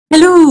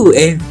Hello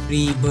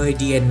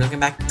everybody and welcome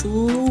back to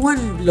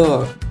one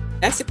vlog.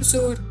 Last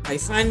episode I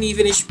finally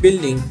finished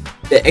building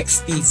the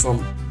XP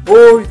from,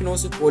 or you can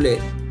also call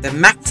it the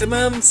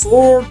maximum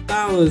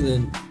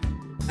 4000.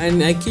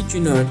 And I kid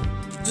you not,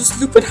 just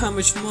look at how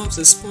much mobs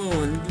are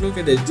spawned. Look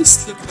at it,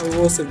 just look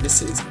how awesome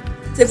this is.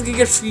 So if we can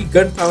get free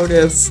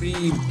gunpowder,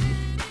 free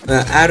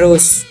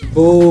arrows,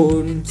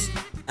 bones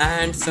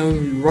and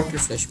some rocket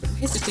flesh. But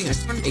here's the thing, I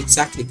can't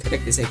exactly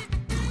collect this, like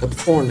the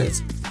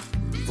corners.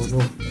 Oh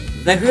no.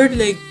 And I heard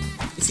like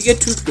if you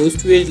get too close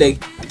to it,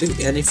 like,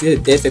 and if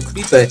there's a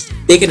creeper,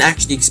 they can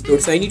actually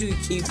explode. So I need to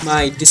keep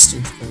my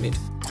distance from it.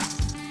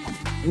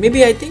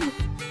 Maybe I think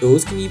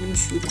those can even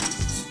shoot.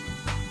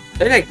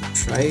 Should I like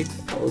try it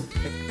out?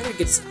 Like, how do I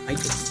get some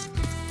items?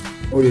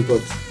 Oh my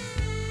god.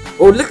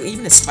 Oh look,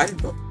 even a spider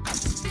block.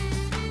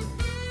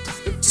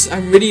 Oops,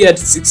 I'm ready at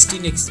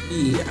 16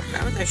 XP.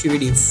 I was actually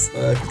ready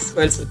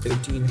 12 or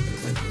 13.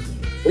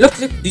 Look,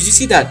 did you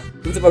see that?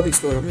 It was about to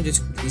explode. I'm gonna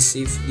just quickly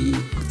safely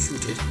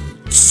shoot it.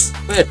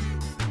 But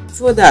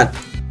before that,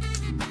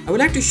 I would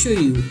like to show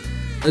you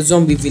a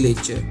zombie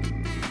villager.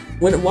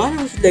 While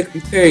I was like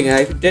repairing,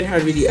 I didn't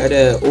have really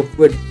other oak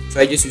wood, so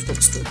I just used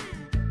cobblestone.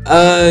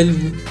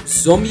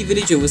 Zombie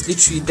villager was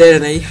literally there,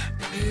 and I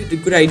had a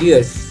good idea.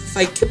 If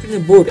I kept in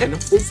a boat and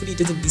hopefully it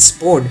doesn't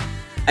despawn,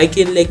 I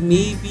can like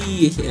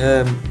maybe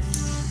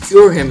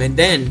cure him, and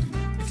then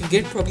I can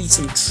get probably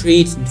some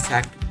trades. In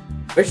fact.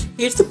 But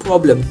here's the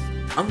problem,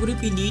 I'm going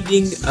to be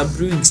needing a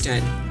brewing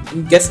stand,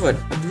 and guess what,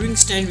 a brewing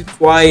stand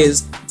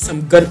requires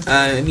some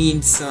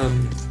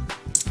some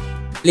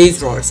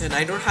blaze rods, and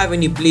I don't have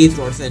any blaze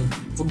rods, and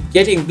for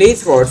getting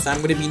blaze rods I'm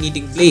going to be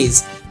needing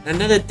blaze. And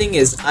another thing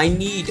is I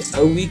need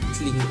a weak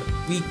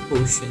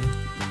potion,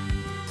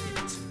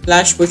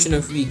 flash potion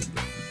of weak.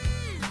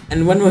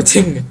 And one more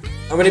thing,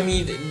 I'm going to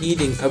be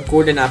needing a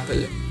golden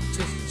apple.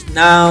 So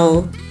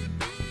now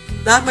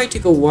that might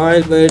take a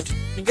while, but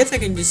I guess I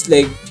can just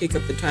like take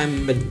up the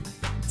time, but in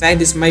fact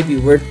this might be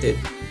worth it.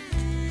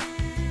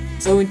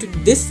 So into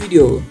this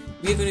video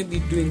we're gonna be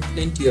doing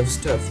plenty of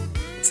stuff.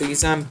 For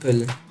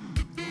example,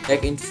 we're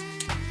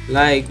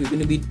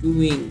gonna be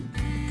doing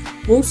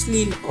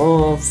mostly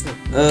of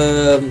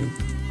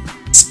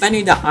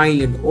expanding the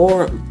island,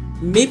 or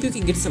maybe we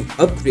can get some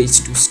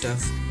upgrades to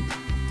stuff.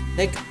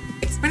 Like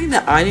expanding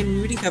the island,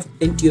 we really have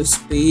plenty of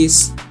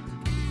space,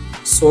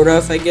 sort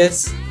of, I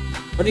guess.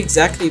 Not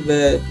exactly,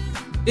 but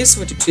this is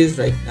what it is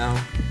right now.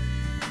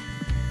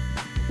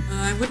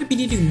 I'm going to be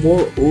needing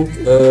more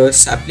oak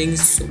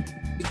saplings,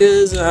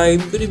 because I'm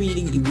going to be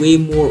needing way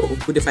more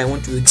oak wood if I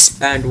want to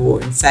expand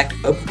or in fact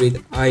upgrade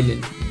the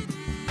island.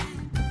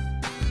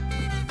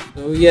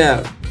 So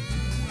yeah,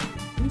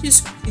 let me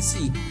just quickly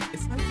see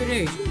if I'm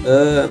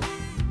correct.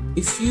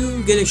 If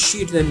you get a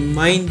sheet then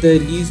mine the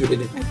leaves with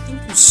it, I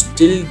think you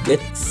still get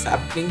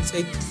saplings.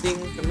 I think,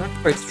 I'm not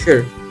quite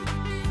sure.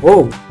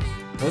 Oh,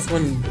 that was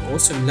one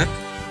awesome luck.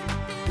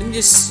 Let me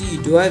just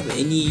see, do I have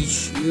any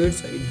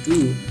shears? I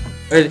do.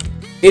 Well,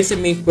 here's the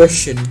main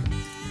question.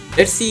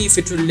 Let's see if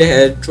it will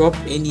drop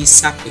any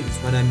saplings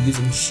when I'm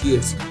using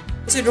shears.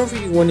 Because I don't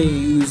really want to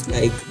use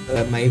like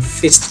my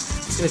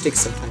fist. It's gonna take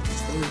some time.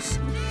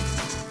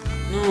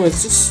 No,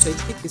 it's just, I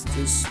think it's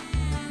just,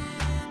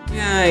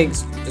 yeah,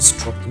 it's just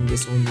dropping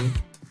this only.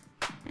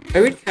 I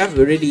already have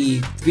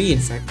 3 in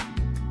fact.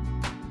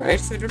 Right,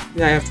 so I don't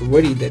think I have to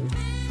worry then.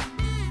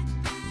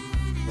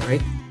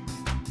 Alright.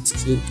 It's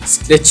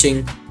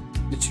glitching.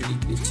 Literally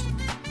glitching.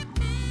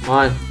 Come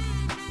on.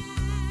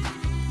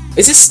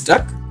 Is it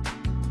stuck?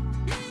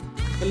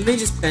 Well, let me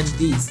just plant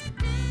these.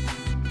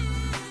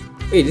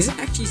 Wait, is it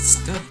actually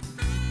stuck?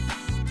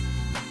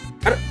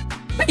 Did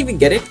I even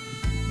get it?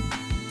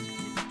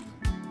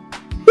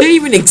 It didn't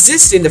even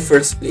exist in the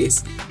first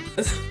place.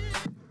 Oh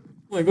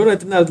my god, I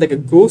thought I was like a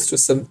ghost or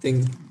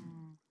something.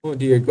 Oh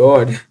dear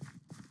god.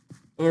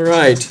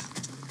 Alright.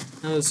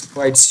 That was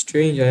quite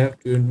strange, I have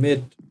to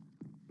admit.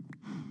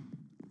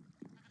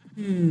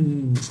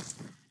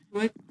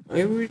 What?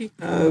 I already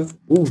have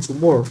 2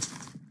 more.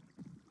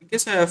 I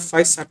guess I have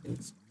 5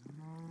 saplings.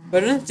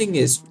 But another thing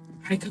is,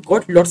 I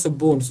got lots of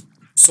bones,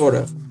 sort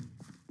of.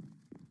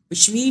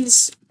 Which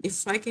means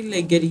if I can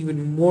like get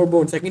even more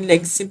bones, I can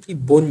like simply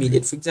bone meal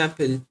it. For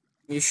example,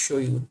 let me show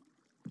you.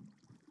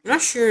 I'm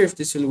not sure if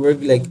this will work,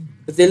 like,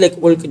 but they're like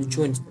all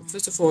conjoined. But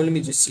first of all, let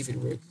me just see if it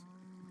works.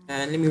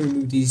 And let me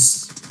remove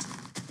these.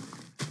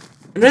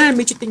 Another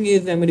major thing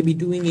is I'm gonna be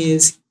doing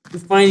is to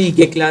finally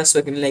get glass, so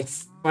I can like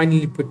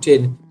finally put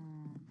in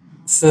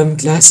some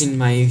glass in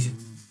my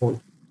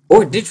phone.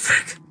 Oh, it did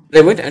work. But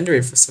I went under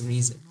it for some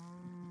reason.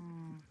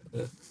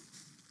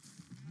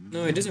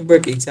 No, it doesn't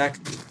work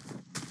exactly.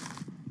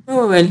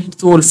 Oh well,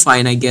 it's all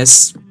fine, I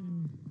guess.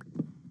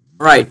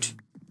 Right.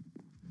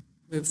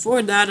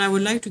 Before that, I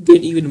would like to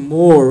get even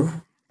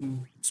more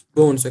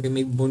bones so I can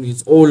make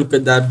bones. Oh, look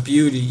at that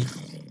beauty.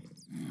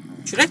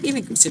 Should I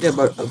even consider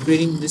about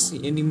upgrading this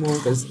anymore?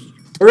 Because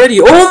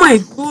already, oh my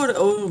god,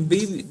 oh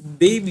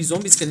baby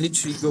zombies can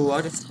literally go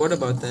out. I forgot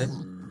about that.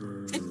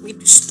 Can't wait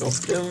to stop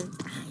them.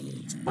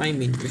 It's my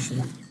main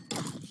question.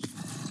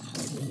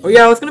 Oh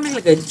yeah, I was gonna make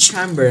like a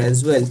chamber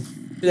as well.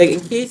 Like in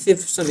case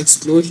if some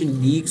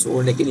explosion leaks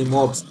or like any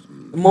mobs,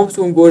 the mobs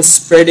won't go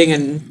spreading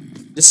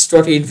and just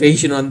start an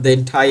invasion on the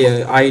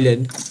entire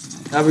island.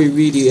 That'd be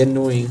really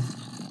annoying.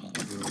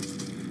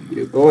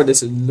 Dear God,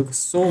 this looks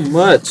so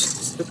much.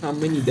 Just look how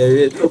many there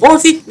is. Oh,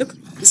 see, look,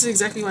 this is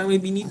exactly what I'm gonna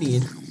be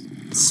needing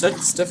it. Such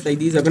stuff like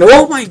these are gonna.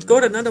 Oh my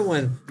God, another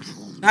one.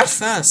 That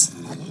fast.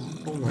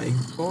 Oh my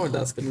God,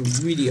 that's gonna be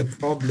really a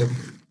problem.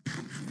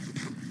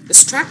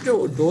 This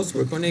trapdoor doors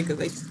work on it because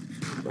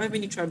I don't have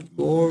any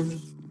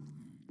trapdoors.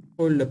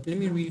 Hold up, let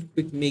me real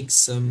quick make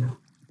some.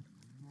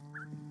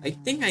 I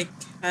think I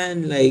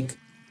can like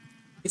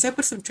if I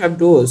put some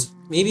trapdoors,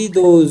 maybe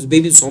those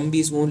baby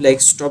zombies won't like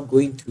stop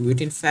going through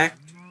it. In fact,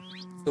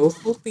 so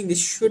hoping this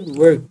should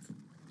work.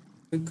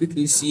 We'll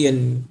quickly see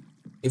and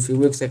if it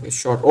works like a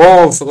shot.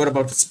 Oh, I forgot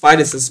about the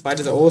spiders. The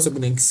spiders are also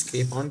gonna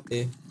escape, aren't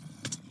they?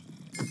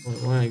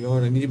 Oh my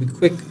God, I need to be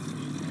quick.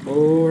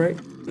 All right,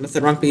 that's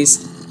the wrong piece.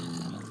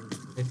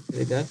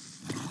 Like that.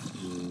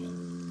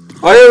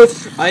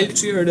 I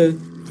literally heard a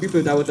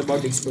creeper that was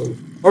about to explode.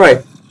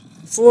 Alright,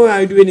 before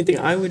I do anything,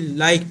 I would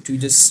like to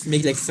just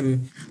make like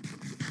some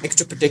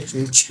extra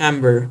protection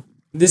chamber.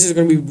 This is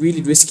going to be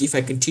really risky if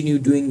I continue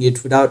doing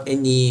it without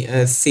any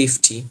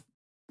safety.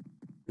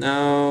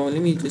 Now,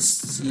 let me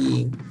just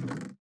see.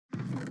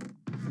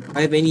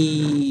 I have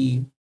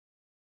any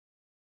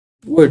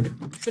wood.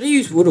 Should I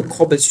use wood or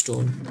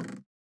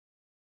cobblestone?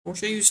 Or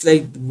should I use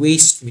like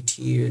waste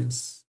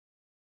materials?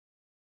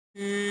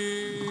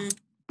 Hmm.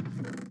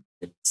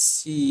 Let's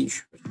see. What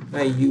should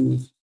I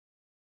use?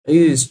 I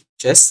use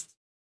chest.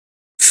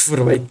 What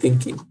am I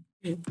thinking?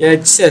 Yeah,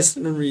 chest.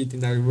 I don't really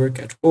think that will work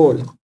at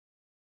all.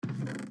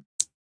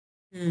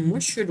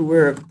 What should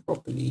work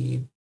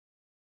properly?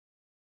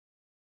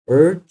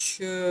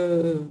 Birch.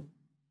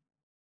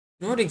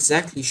 Not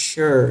exactly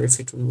sure if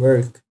it will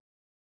work.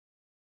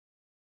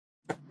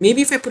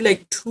 Maybe if I put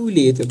like 2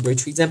 layers of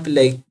birch, for example,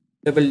 like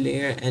double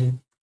layer, and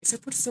if I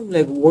put some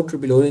like water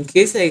below, in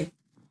case like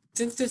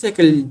since there's like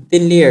a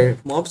thin layer,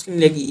 mobs can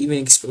like even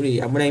explode it.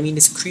 And what I mean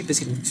is creepers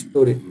can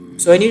explode it.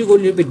 So I need to go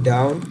a little bit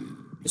down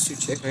just to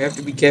check. I have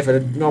to be careful. I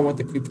do not want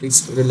the creeper to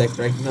explode like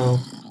right now.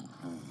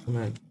 Come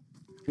on.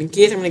 In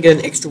case I'm gonna get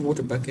an extra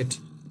water bucket.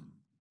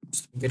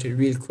 Just get it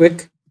real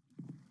quick.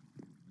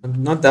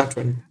 Not that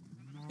one.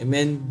 I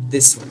meant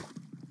this one.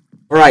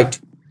 Alright.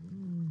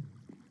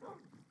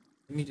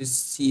 Let me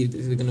just see if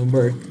this is gonna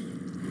work.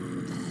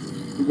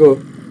 Here we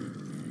go.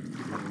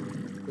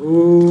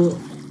 Oh,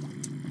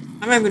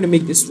 how am I gonna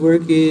make this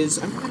work is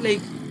I'm gonna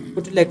like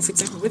put it like for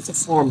example with the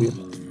formula.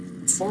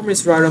 The formula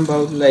is right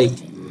about like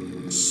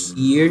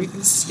here you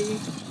can see.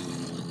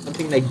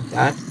 Something like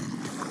that.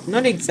 I'm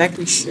not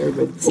exactly sure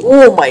but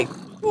oh my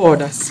God,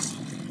 that's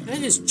can I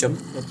just jump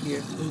up here?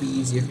 It'll be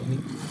easier for me.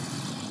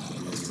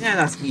 Yeah,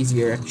 that's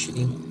easier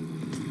actually.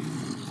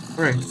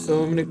 Alright,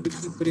 so I'm gonna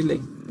quickly put it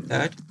like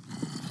that.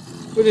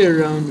 Put it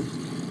around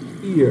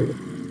here.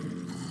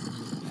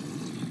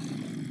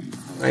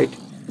 Right.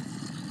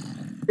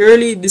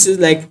 Surely this is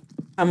like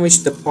how much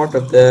the part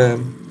of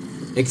the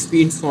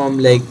experience from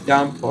like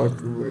down part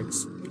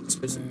works. Let's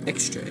put some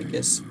extra, I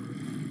guess.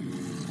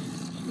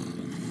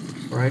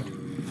 Alright.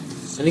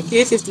 And in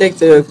case if like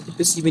the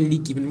creepers even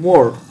leak even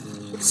more,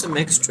 put some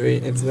extra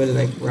as well,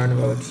 like around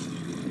about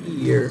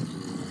here.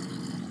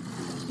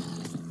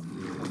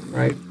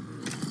 Right.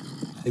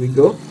 There we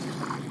go.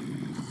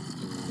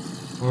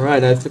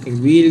 Alright, that's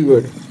looking really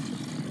good.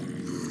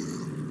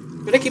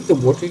 Should I keep the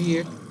water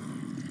here?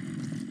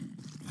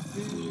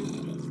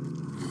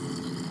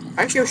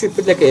 Actually, I should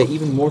put like a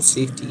even more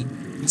safety.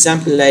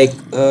 Example, like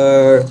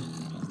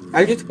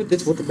I'll just put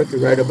this water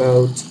bucket right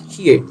about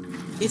here.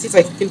 In case if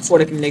I still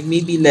fall, I can like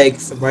maybe like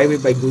survive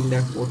it by doing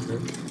that water.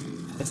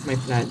 That's my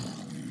plan.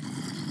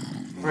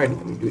 Alright,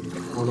 let me do it.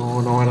 Oh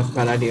no, that's a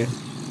bad idea.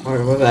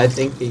 Alright, what was I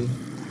thinking?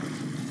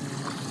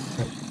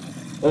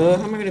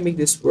 How am I gonna make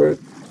this work?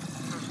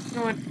 You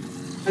know what?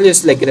 I'll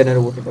just like get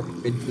another water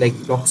bucket with like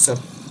blocks up.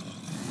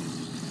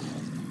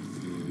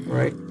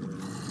 Alright,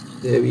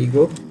 there we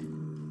go.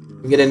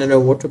 We get another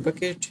water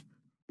bucket.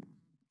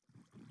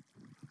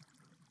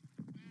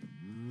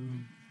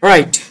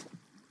 Alright.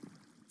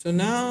 So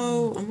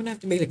now I'm gonna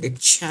have to make like a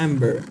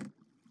chamber.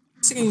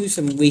 So I can use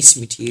some waste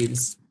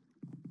materials.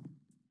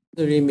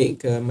 Doesn't really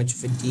make much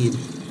of a deal.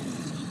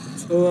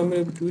 So I'm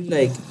gonna do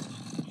like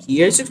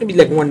here. It's just gonna be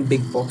like one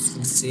big box,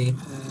 let's say.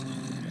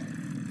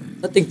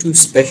 Nothing too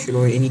special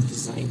or any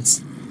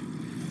designs.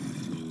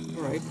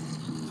 Alright.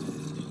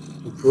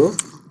 Cool.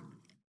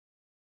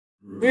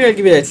 Maybe I'll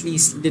give it at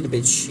least a little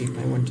bit shape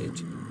I want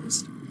it.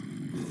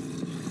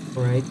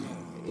 Alright.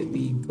 There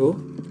we go.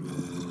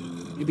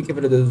 You be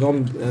careful of the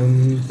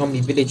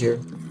zombie villager.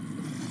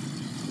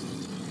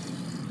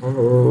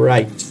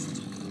 Alright.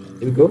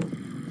 There we go.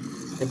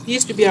 It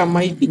appears to be I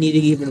might be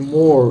needing even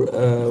more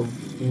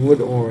wood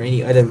or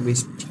any other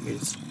waste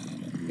materials.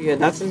 Yeah,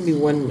 that's gonna be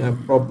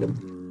one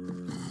problem.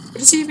 But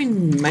does it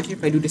even matter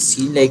if I do the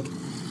seal? Like,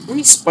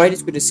 only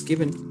spiders could escape,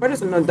 and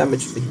spiders are not that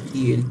much of a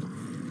deal.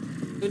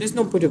 So there's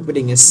no point of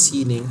putting a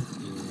ceiling.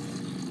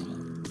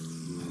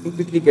 Let me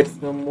quickly get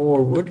some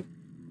more wood.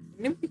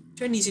 Let me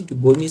turn these into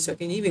bone meal so I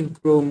can even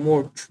grow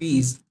more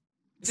trees.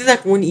 This is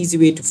like one easy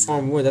way to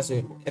farm wood. That's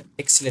an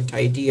excellent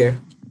idea.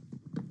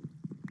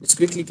 Let's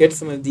quickly get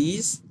some of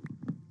these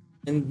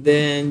and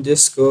then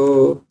just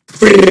go.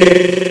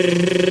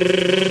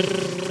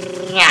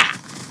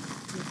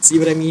 See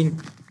what I mean?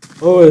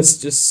 Oh, it's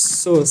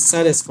just so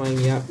satisfying.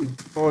 Yeah, you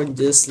can't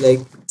just like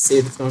say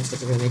it's not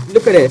satisfying. Like,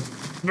 look at it.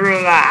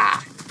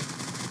 At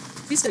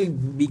least I'll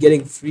be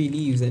getting free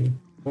leaves and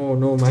oh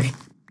no, my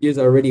ears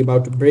are already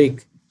about to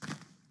break.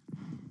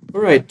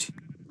 Alright.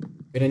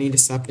 Wait, I need a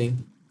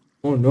sapling.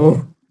 Oh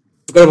no.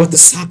 Forgot about the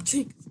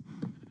sapling.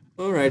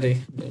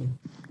 Alrighty then.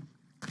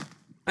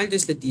 I'll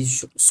just let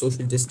these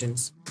social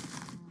distance.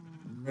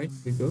 Right,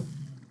 here we go.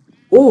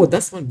 Oh,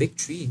 that's one big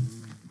tree.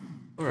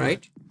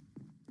 Alright.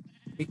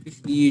 We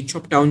quickly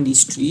chop down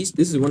these trees.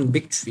 This is one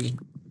big tree.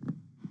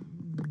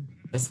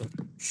 That's one.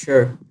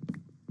 Sure.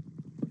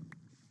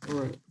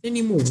 Alright.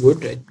 Any more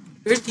wood? I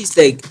heard these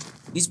big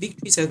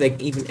trees have like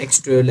even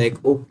extra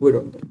like oak wood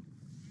on them.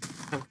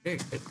 I'm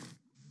correct, but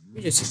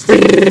let me just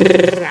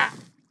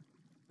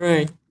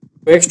right.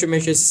 For extra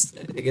measures,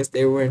 I guess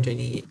there weren't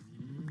any.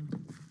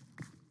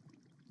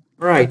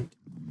 Right.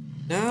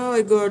 Now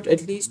I got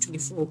at least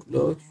 24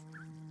 clothes.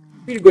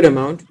 Pretty good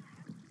amount.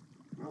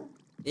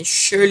 It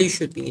surely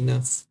should be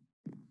enough.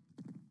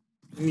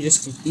 Let me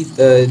just complete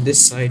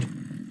this side.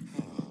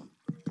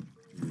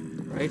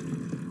 Right.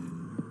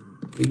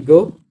 Here we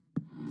go.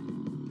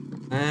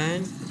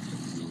 And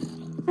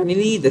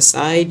finally the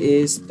side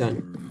is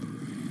done.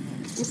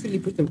 Hopefully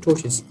put some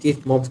torches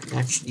if mobs can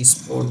actually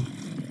spawn.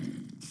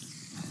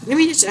 Let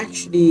me just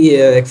actually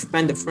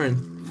expand the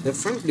front. The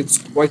front looks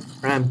quite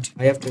cramped,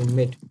 I have to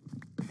admit.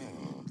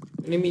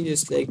 Let me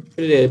just like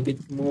put it a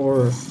bit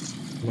more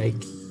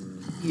like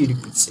here, you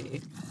could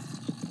say.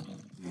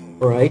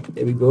 Alright,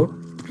 there we go.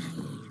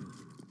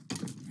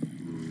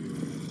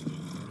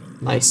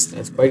 Nice,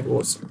 that's quite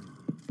awesome.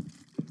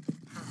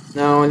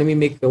 Now let me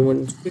make the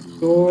one quick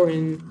door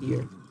in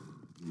here.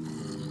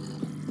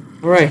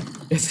 Alright,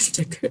 that's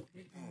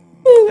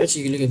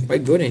actually looking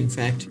quite good in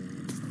fact.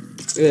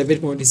 With a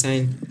bit more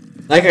design.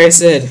 Like I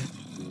said,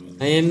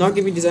 I am not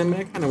giving design, but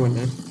I kinda want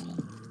that.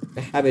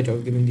 The habit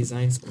of giving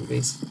designs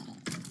always.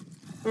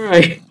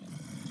 Alright.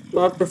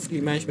 Not perfectly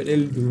matched, but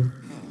it'll do.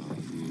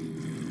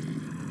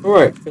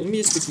 Alright, let me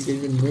just quickly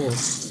get even more.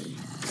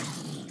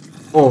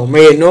 Oh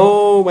man,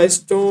 no, my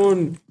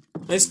stone!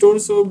 My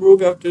stone's so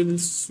broke after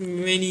this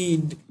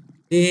many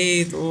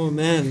days. Oh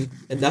man,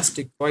 that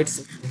lasted quite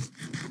something.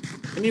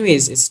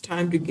 Anyways, it's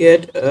time to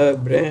get a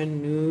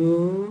brand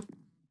new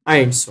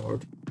iron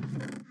sword.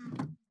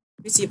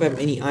 Let me see if I have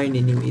any iron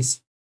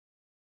anyways.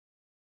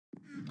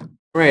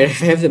 Alright,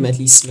 I have them at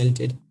least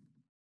smelted.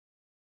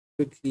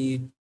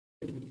 Quickly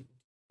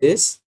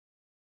this.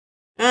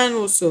 And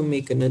also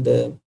make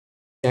another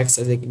axe,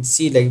 as I can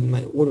see like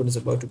my old one is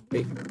about to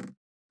break.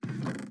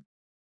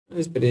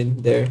 Let's put it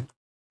in there.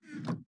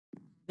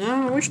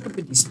 Now where should I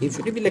put these leaves?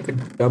 Should it be like a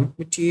dump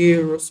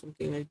material or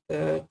something like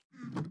that?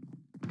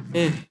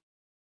 Eh.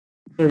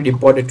 Not really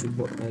bothered to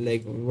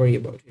like worry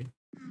about it.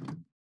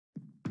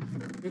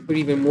 We put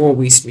even more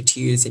waste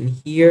materials in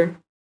here.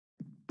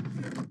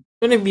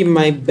 Gonna be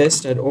my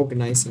best at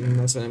organizing.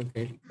 That's what I'm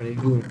currently trying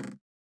to do.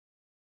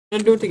 I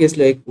don't think it's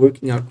like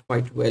working out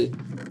quite well.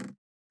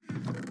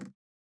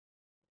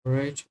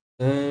 Alright,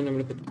 then I'm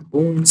gonna put the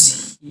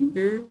bones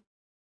here.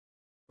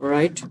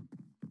 Alright,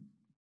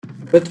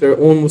 but they're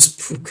almost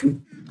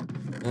broken.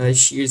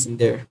 Shears in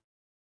there.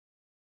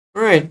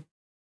 Alright,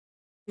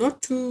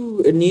 not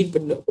too neat,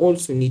 but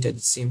also neat at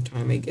the same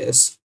time, I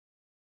guess.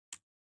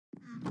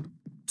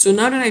 So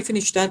now that I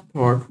finished that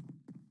part,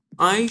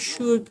 I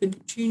should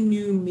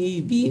continue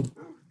maybe.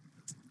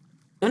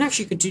 Not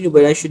actually continue,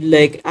 but I should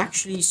like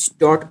actually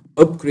start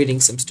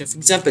upgrading some stuff. For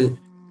example,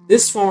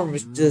 this farm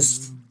is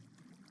just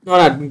not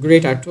that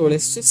great at all.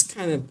 It's just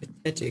kind of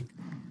pathetic.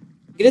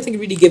 It doesn't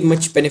really give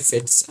much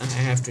benefits, I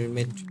have to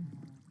admit.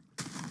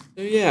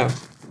 So yeah,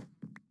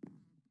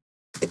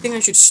 I think I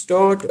should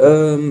start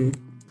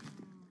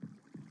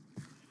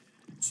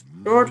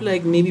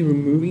like maybe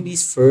removing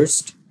these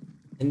first,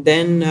 and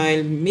then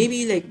I'll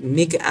maybe like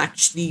make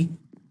actually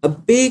a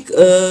big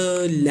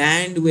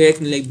land where I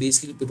can like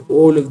basically put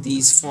all of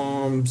these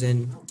farms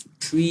and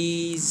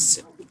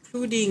trees,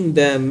 including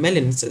the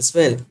melons as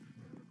well.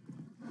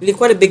 Really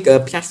quite a big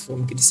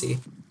platform, could you say.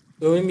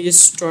 So let me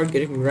just start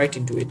getting right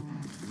into it.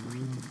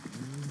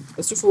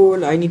 First of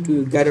all, I need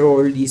to gather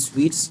all these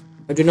sweets.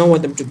 I do not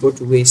want them to go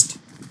to waste.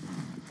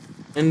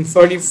 And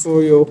sorry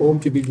for your home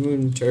to be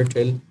ruined,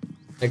 turtle.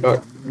 I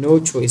got no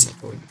choice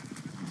at all.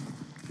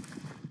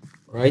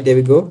 Alright, there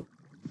we go.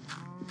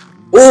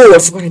 Oh, I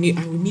forgot I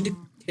would need to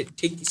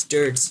take these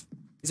dirts.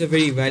 These are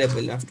very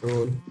valuable after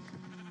all.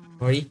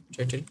 Sorry,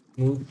 turtle,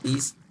 move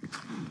please.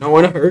 I don't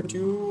want to hurt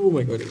you. Oh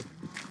my god,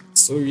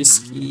 it's so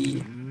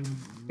risky.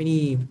 I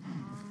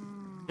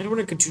don't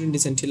want to continue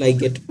this until I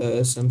get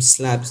some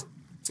slabs.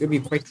 It's gonna be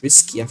quite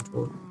risky after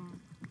all.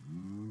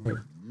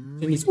 Right.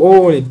 Turn these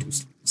all into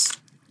slabs.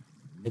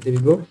 Right, there we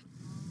go.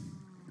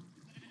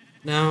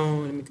 Now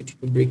let me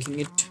continue breaking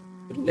it.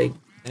 Like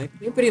Can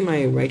you put in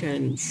my right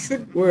hand?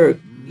 Should work.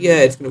 Yeah,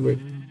 it's gonna work.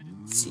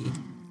 Let's see.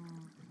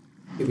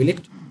 Okay, will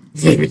it?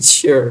 I'm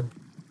sure.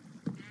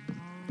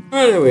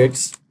 Oh, it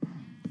works.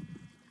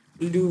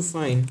 We'll do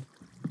fine.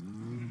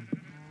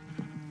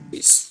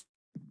 Yes.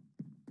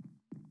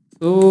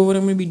 So what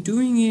I'm gonna be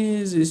doing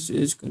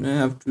is gonna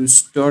have to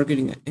start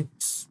getting an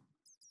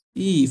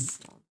XP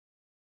from.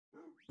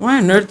 Why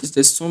on earth is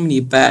there so many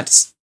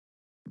bats?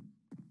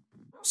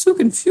 I'm so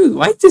confused.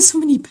 Why is there so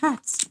many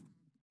bats?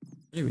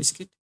 Should I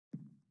risk it?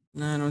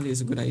 Nah, I don't think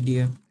it's a good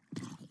idea.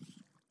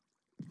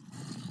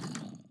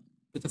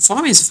 But the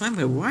farm is fine,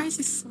 but why is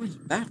there so much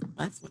bat?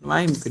 That's what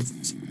I'm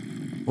confused.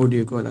 Oh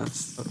dear god,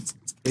 that's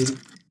scary.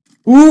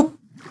 Ooh!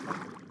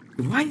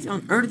 Why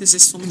on earth is there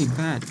so many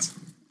bats?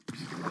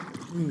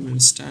 I don't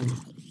understand.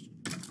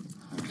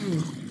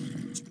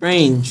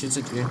 Strange,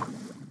 isn't it?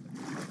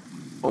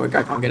 Oh, I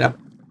can't get up.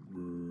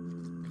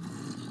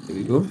 There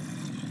we go.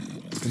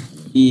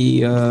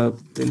 The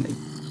put it like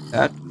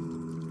that.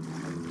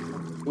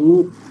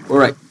 Ooh,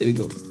 alright, there we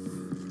go.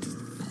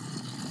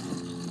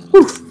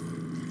 Whew.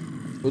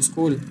 That was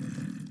cool.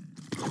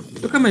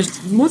 Look how much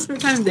most of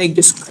the time they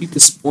just creep the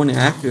spawn, I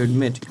have to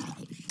admit.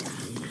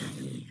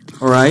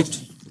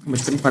 Alright. How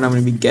much fun I'm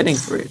gonna be getting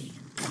for it.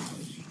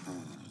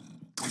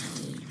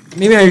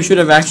 Maybe I should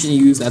have actually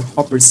used that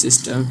hopper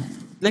system.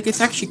 Like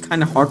it's actually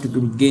kinda hard to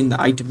gain the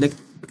item. Like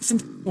it's in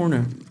the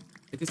corner.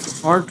 Like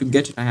it's hard to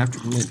get it, I have to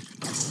admit.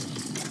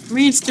 I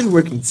mean, it's still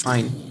working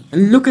fine.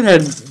 And look at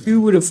that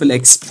beautiful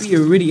XP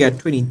already at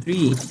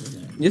 23.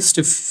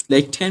 Just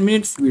like 10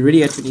 minutes, we're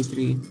already at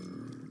 23.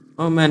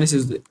 Oh man, this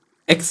is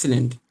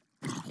excellent.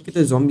 Look at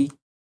the zombie.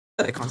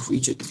 I can't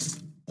reach it.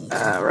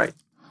 Right.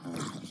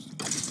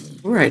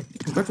 Alright,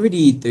 I got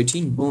already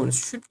 13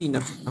 bones. Should be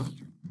enough now.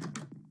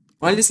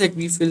 While this like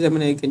refills, I'm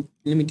gonna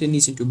limit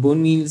these into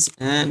bone meals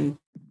and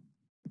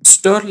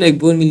start like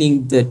bone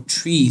mealing the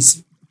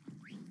trees.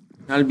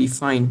 That'll be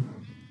fine.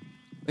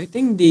 I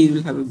think they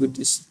will have a good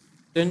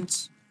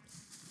distance.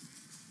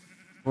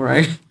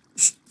 Alright.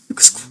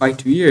 Looks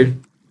quite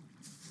weird.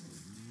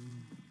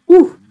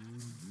 Whew.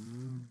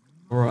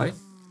 Alright.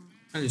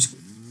 I'll just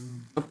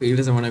okay, it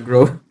doesn't wanna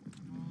grow.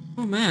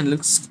 Oh man,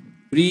 looks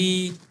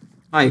 3,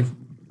 5.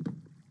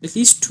 At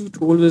least 2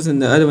 tall ones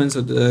and the other ones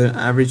are the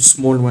average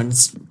small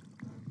ones.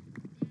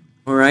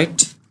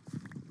 Alright.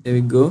 There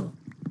we go.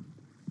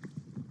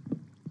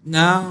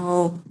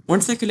 Now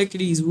once I collected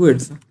these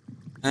woods,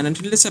 and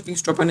until the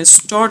saplings drop, I'm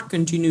gonna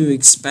continue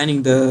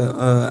expanding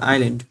the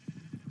island.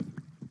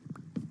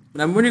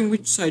 But I'm wondering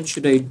which side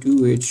should I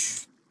do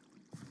it.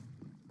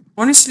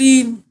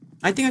 Honestly,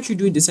 I think I should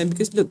do it this side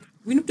because look,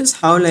 we notice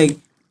how like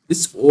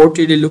this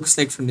orchard looks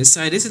like from this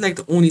side. This is like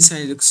the only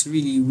side that looks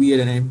really weird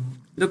and it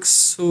looks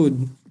so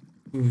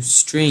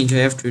strange, I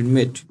have to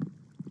admit.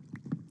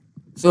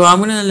 So I'm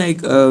gonna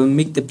like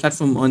make the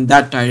platform on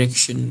that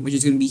direction, which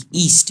is gonna be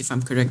east if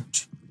I'm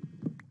correct.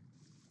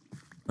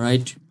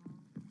 Right.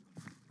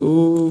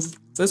 So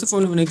first of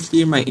all, I'm gonna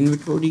clear my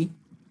inventory.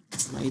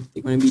 That's what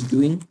I'm gonna be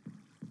doing,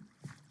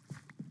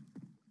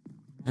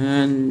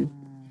 and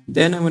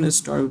then I'm gonna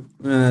start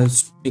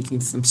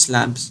making some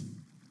slabs.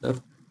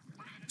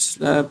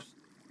 Slabs.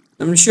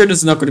 I'm sure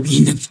there's not gonna be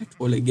in the black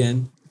hole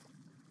again,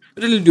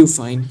 but it'll do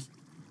fine.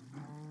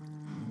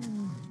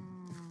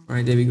 All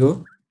right, there we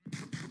go.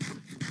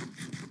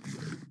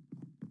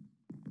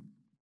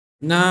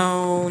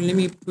 Now let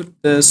me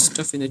put the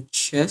stuff in a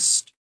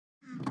chest.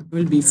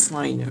 We'll be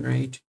fine,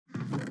 alright.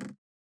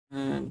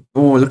 And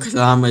oh, look at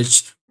how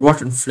much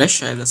rotten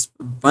flesh I have. That's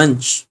a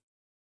bunch.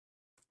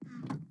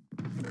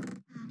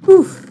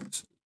 Whew.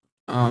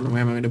 Oh no,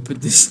 where am I gonna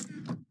put this?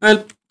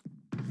 Well,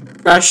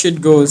 crash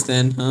it goes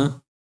then, huh?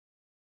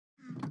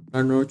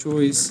 Got no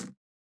choice.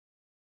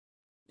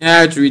 Yeah,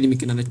 I have to really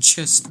make another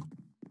chest.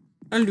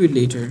 I'll do it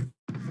later.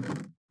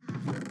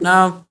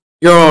 Now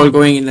you're all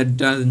going in a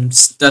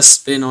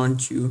dustbin,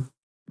 aren't you?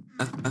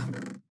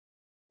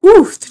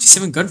 Woo!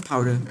 37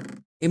 gunpowder.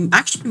 It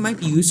actually might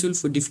be useful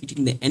for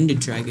defeating the Ender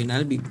Dragon.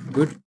 That'll be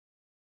good.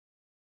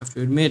 I have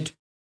to admit.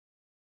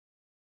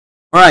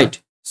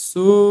 Alright.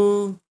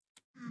 So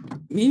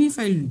maybe if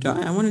I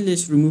die, I want to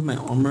just remove my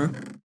armor.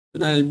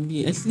 But I'll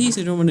be at least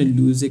I don't want to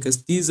lose it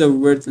because these are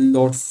worth a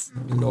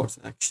lot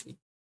actually.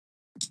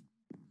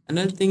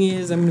 Another thing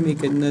is I'm gonna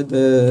make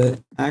another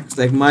axe.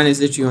 Like mine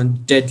is literally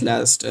on dead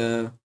last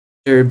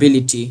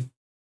durability.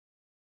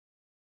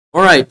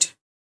 Alright.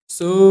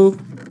 So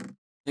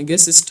I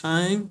guess it's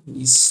time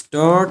we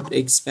start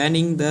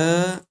expanding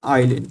the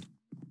island.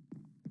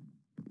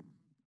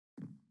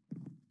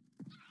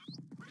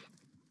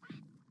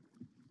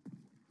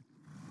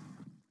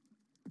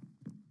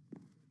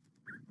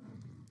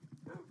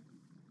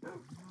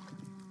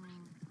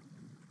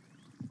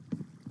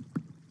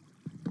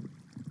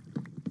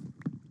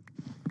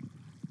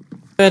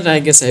 But I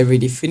guess I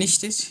already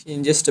finished it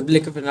in just a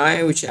blink of an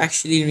eye, which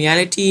actually in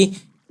reality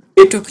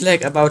it took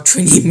like about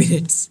 20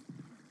 minutes.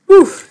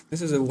 Whew,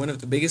 this is one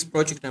of the biggest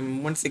projects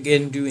I'm once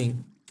again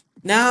doing.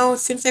 Now,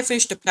 since I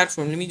finished the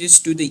platform, let me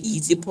just do the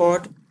easy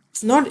part.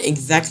 It's not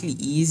exactly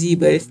easy,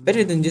 but it's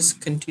better than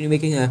just continue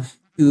making a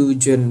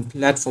huge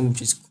platform,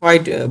 which is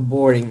quite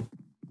boring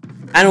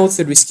and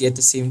also risky at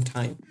the same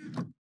time.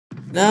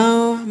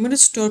 Now I'm gonna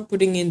start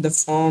putting in the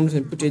forms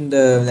and put in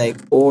the like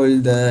all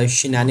the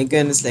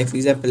shenanigans, like for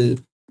example,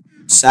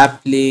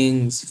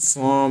 saplings,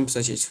 farms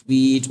such as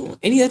wheat or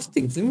any other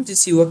things. Let me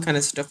just see what kind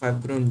of stuff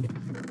I've grown.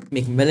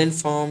 Make melon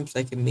farms.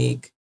 I can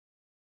make.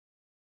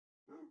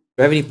 Do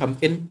I have any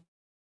pumpkin?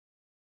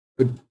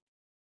 Good.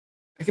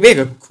 I can make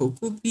a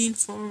cocoa bean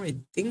farm. I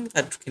think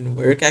that can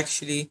work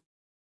actually.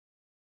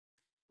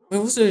 But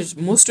also,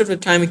 most of the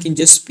time, it can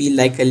just be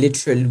like a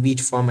literal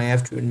wheat farm. I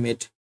have to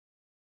admit.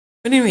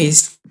 But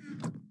anyways,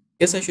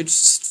 guess I should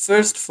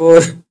first for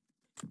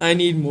I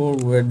need more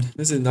wood.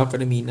 This is not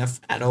gonna be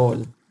enough at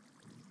all.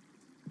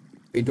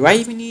 Wait, do I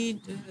even need?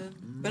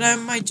 But I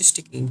might just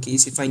take it in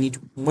case if I need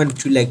to want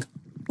to like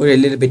or a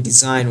little bit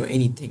design or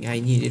anything. I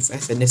need it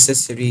as a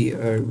necessary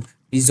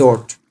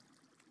resort.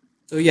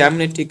 So yeah, I'm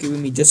gonna take it with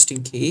me just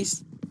in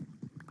case.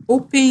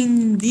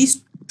 Hoping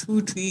these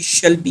two trees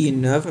shall be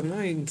enough. I'm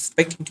not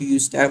expecting to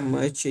use that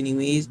much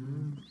anyways.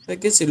 So I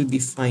guess it'll be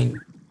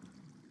fine.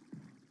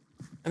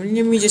 I mean,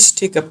 let me just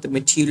take up the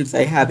materials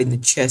I have in the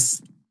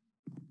chest.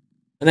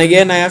 And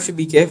again, I have to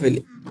be careful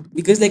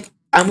because like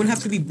I'm gonna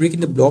have to be breaking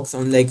the blocks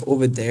on like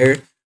over there.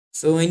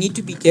 So I need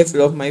to be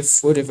careful of my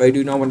foot if I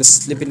do not want to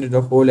slip into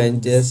the hole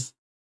and just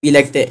be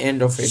like the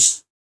end of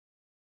it.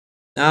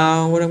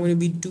 Now what I'm gonna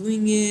be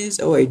doing is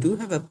oh I do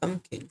have a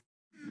pumpkin.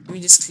 Let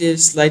me just clear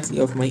slightly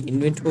of my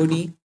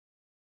inventory.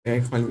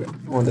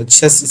 Oh the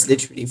chest is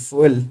literally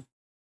full.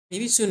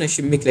 Maybe soon I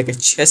should make like a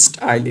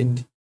chest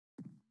island.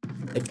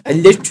 Like a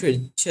literal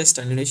chest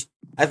island.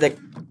 I have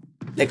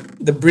like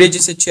the bridge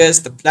is a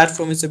chest, the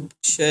platform is a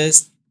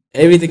chest,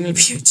 everything will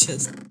be a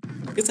chest.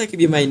 I guess that could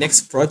be my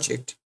next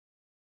project.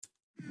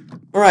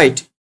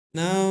 Alright,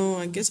 now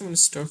I guess I'm gonna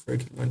start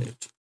working on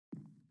it.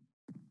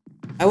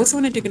 I also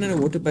want to take another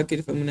water bucket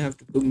if I'm gonna have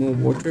to put more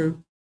water.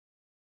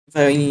 If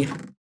I any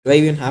do I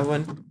even have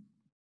one?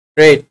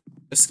 Great.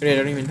 That's great, I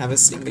don't even have a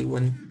single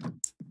one.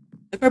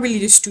 I'll probably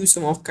just do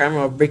some off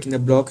camera of breaking the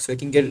block so I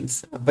can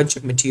get a bunch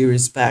of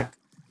materials back.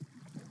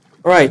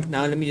 Alright,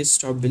 now let me just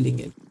start building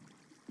it.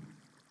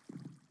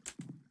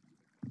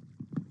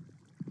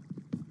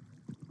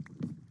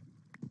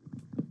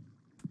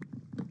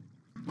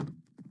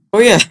 Oh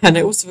yeah, and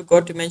I also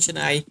forgot to mention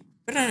I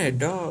put on a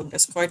dog.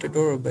 That's quite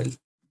adorable.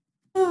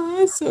 Oh,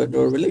 that's so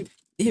adorable. Like,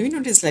 have you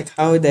noticed like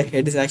how the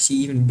head is actually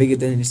even bigger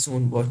than its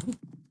own body?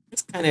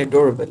 It's kind of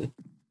adorable.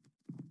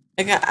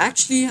 Like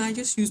I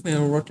just use my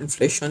own rotten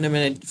flesh on them,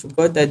 and I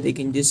forgot that they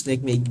can just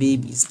like make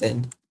babies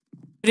then.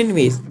 But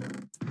anyways,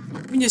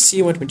 let me just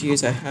see what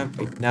materials I have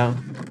right now.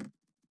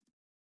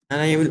 And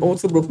I will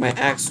also broke my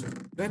axe.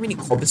 Do I have any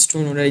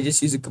cobblestone, or did I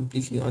just use it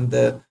completely on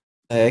the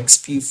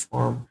XP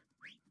farm?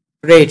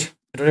 Great.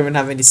 I don't even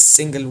have any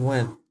single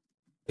one.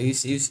 You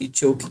see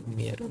choking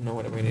me. I don't know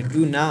what I'm gonna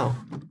do now.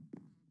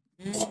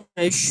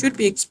 I should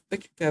be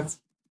expected to have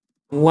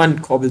one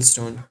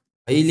cobblestone.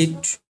 I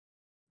lit.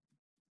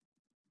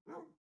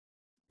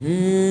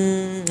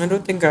 I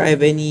don't think I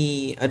have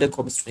any other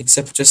cobblestone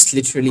except just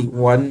literally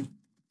one.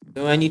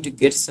 So I need to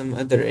get some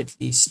other at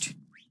least.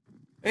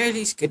 Or at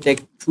least get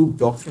like 2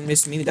 blocks from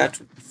this. Maybe that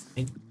would be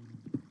fine.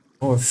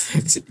 Oh,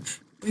 fix it.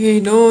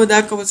 Wait, no,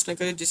 that cobblestone I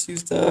could have just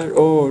used that.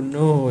 Oh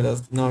no,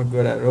 that's not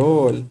good at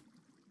all.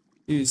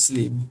 You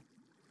sleep.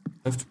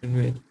 I have to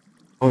admit.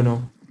 Oh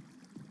no,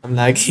 I'm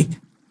lagging.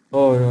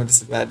 Oh no,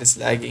 this is bad. This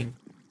is lagging.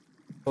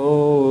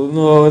 Oh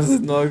no, this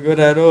is not good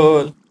at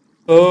all.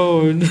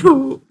 Oh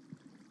no.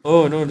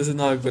 Oh no, this is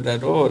not good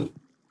at all.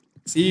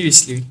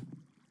 Seriously.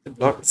 The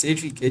block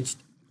seriously glitched.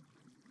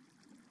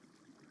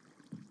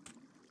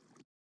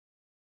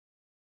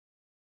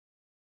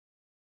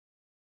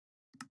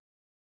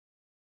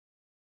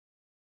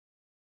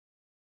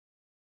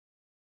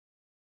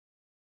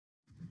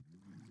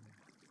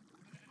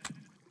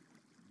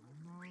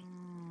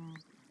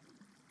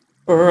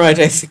 Alright,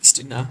 I fixed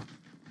it now.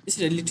 This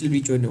is a little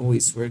rejoin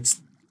always works.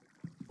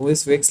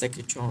 Always works like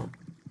a charm.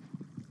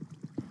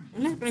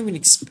 I'm not even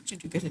expecting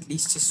to get at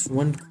least just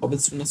one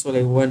cobblestone, that's all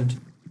I want.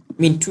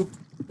 I mean two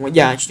well,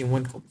 yeah, actually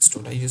one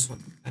cobblestone. I just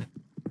want that.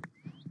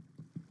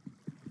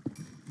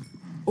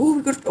 Oh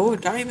we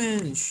got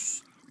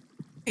diamonds.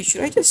 Hey,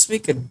 should I just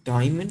make a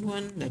diamond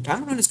one? The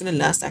diamond one is gonna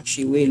last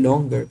actually way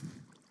longer.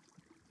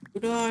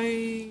 Could I?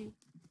 You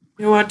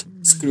know what?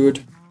 Screw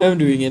it. I'm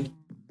doing it.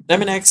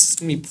 Diamond axe is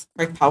gonna be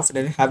quite powerful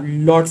and I have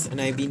lots and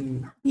I've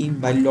been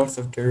by lots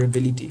of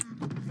durability.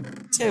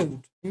 So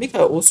make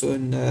a, also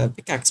an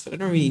pickaxe, but I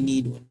don't really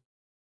need one.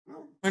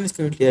 Mine is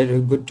currently at a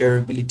good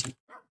durability.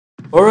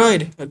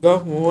 Alright, I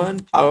got one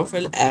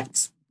powerful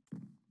axe.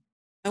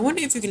 I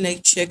wonder if you can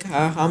like check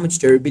how much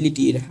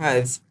durability it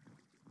has.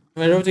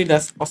 I don't think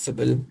that's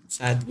possible,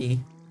 sadly.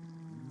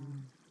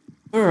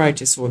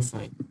 Alright, it's all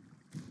fine.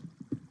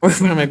 Or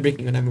what am I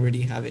breaking when I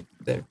already have it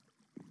there?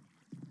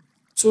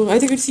 So I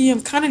think you see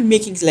I'm kind of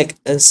making like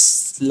a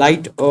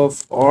slide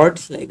of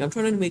art. Like I'm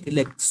trying to make it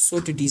like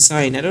sort of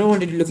design. I don't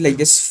want it to look like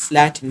just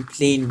flat and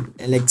plain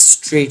and like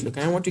straight look.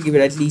 I want to give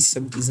it at least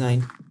some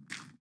design.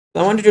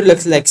 So I wanted to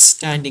look like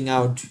standing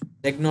out,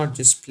 like not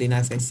just plain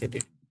as I said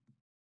it.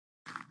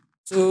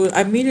 So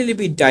I made a little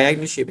bit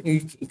diagonal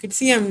shaping. You can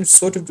see I'm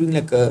sort of doing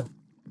like a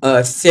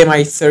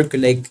semi-circle,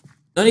 like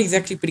not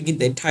exactly putting in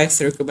the entire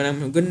circle, but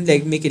I'm gonna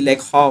like make it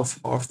like half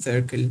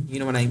circle. You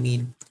know what I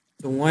mean?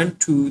 So one,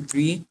 two,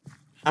 three.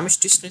 How much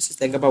distance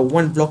is like about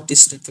one block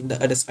distance from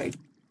the other side?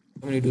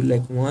 I'm gonna do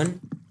like one,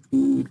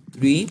 two,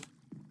 three.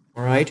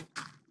 All right,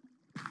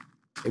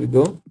 there we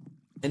go.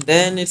 And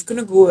then it's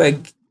gonna go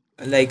like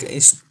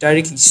it's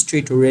directly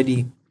straight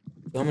already.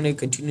 So I'm gonna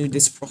continue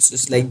this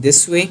process like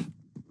this way.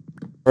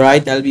 All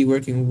right, that'll be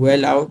working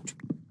well out.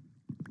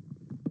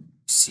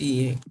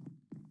 See,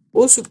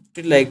 also put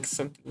it like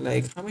something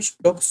like how much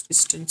blocks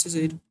distance is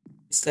it?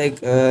 It's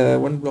like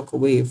one block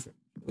away from,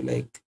 so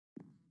like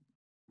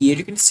here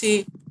you can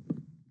say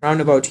round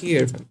about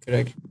here if I'm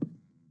correct.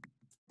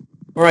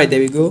 All right, there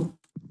we go.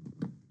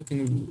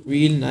 Looking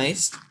real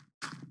nice.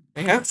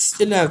 I have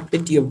still have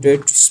plenty of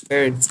dirt to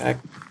spare. In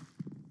fact,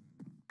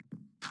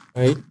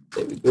 right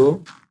there we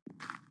go.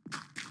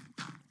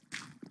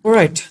 All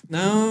right,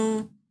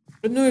 now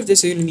I don't know if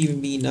this will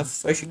even be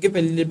enough. I should give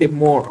a little bit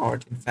more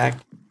art. In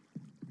fact,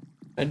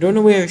 I don't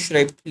know where should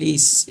I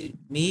place it.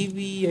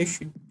 Maybe I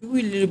should do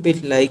a little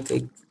bit like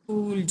a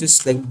cool,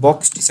 just like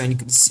box design. You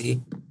could say.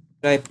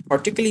 What I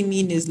particularly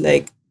mean is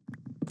like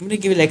I'm gonna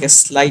give it like a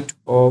slight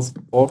of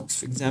box.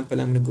 For example,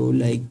 I'm gonna go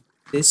like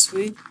this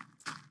way.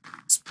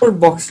 Support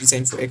box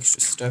design for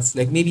extra stuff,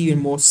 like maybe even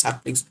more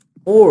saplings.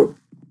 Or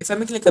if I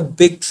make like a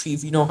big tree,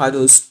 if you know how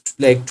those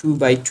like 2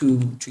 by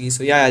 2 trees.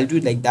 So yeah, I'll do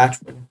it like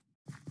that one.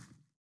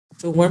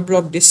 So one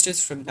block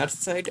distance from that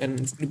side, and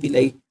it's gonna be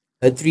like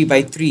a 3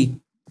 by 3.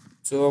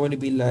 So I want to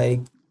be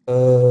like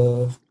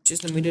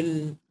just the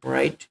middle,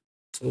 right?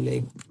 So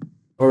like,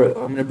 or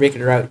I'm gonna break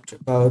it out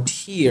about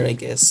here, I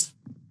guess.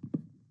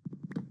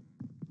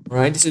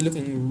 Right, this is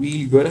looking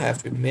really good, I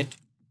have to admit.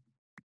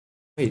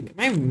 Wait, am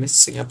I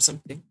messing up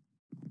something?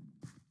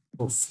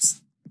 Oh,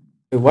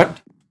 wait,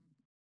 what?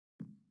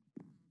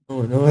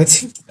 Oh no, I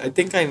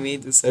think I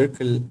made the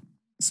circle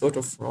sort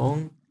of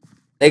wrong.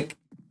 Like,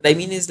 what I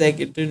mean is like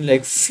it didn't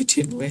like fit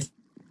in well.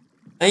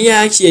 And yeah,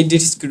 actually, I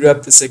did screw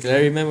up the circle.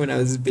 I remember when I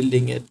was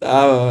building it.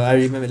 Oh, I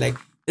remember like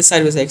this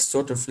side was like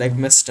sort of like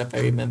messed up. I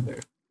remember.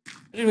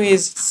 But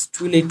anyways, it's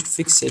too late to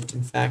fix it.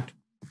 In fact,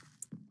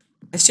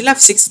 I still have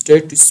 6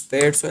 dirt to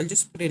spare, so I'll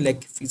just put it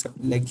like fix up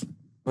like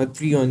or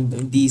three on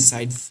these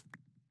sides,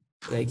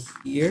 like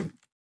here.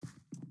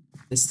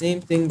 The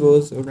same thing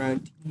goes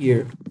around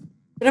here.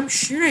 But I'm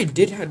sure I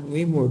did have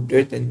way more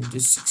dirt than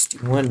just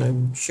 61.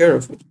 I'm sure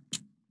of it.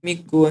 Let me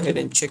go ahead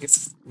and check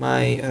if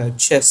my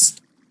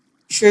chest.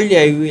 Surely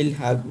I will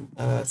have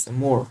some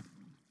more.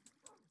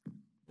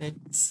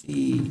 Let's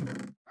see.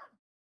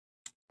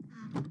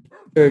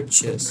 Dirt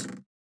chest.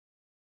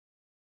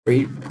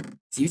 Wait,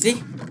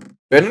 seriously?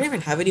 Do I don't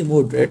even have any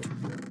more dirt?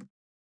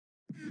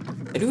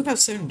 I do have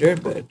some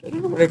dirt, but I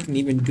don't know what I can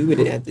even do with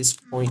it at this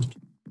point.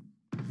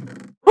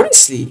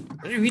 Honestly,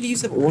 did I really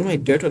use up all my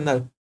dirt on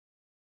that?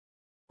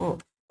 Oh,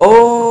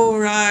 oh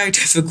right, I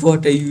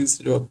forgot I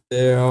used it up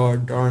there. Oh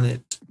darn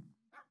it.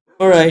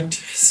 All right,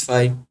 it's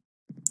fine.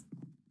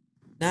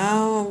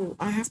 Now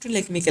I have to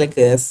like make like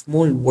a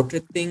small water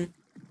thing.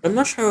 I'm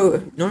not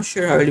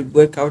sure how it'll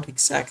work out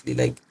exactly.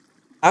 Like,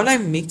 how do I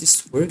make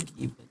this work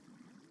even?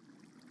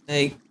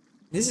 Like,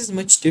 this is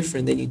much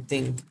different than you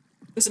think.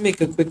 Let's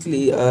make a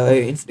quickly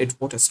infinite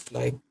water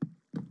supply.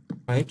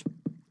 Right?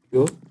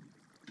 Go. Let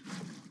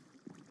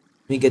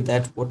me get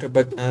that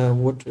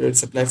water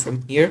supply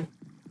from here.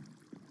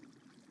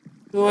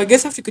 So I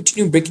guess I have to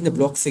continue breaking the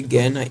blocks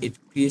again. It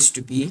appears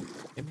to be.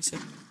 Let me see.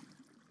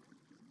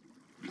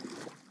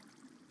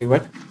 Wait,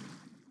 what?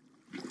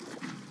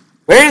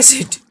 Where is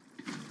it?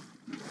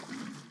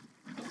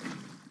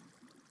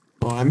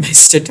 Oh, I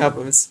messed it up.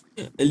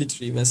 I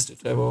literally messed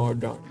it up. Oh,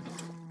 darn.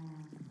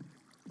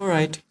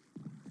 Alright.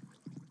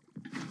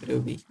 Put it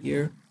over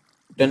here.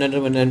 Done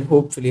another one, and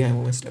hopefully I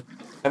won't mess it up.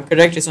 If I'm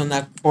correct, it's on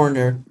that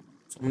corner.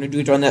 So I'm gonna do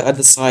it on the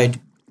other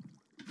side.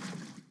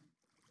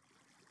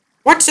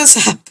 What just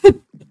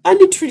happened? I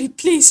literally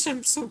placed.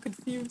 I'm so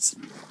confused.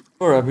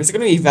 Alright, it's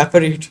gonna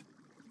evaporate.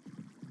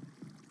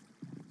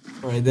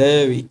 Alright,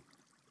 there we.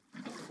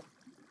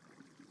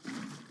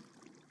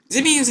 Is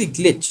it me using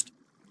glitched?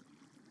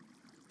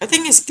 I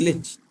think it's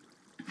glitched.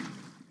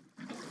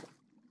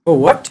 Oh,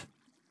 what?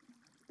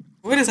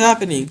 What is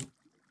happening?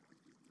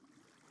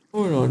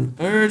 Hold on.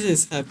 What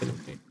is happening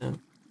right now?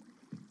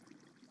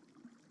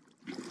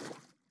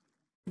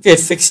 Okay,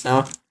 it's fixed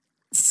now.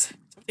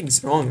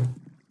 Something's wrong.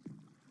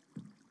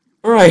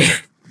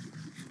 Alright.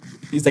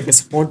 He's like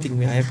it's haunting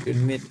me, I have to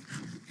admit.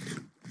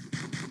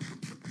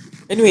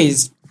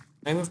 Anyways,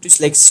 I have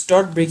to like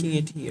start breaking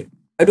it here.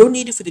 I don't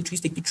need it for the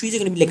trees. Like the trees are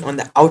gonna be like on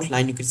the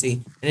outline, you could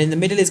say, and in the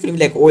middle is gonna be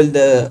like all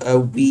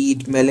the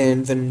wheat,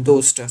 melons, and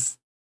those stuff.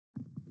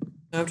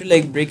 I have to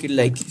like break it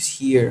like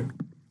here.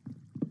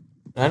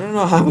 I don't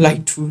know how I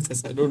do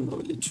this. I don't know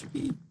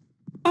literally.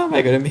 How am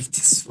I gonna make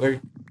this work?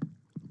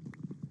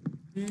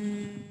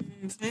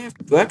 Do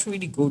I have to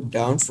really go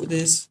down for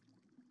this?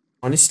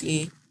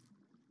 Honestly,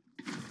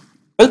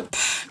 Well,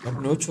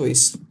 got no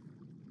choice.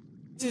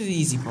 This is the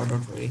easy part,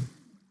 don't worry.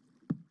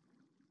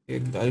 Okay,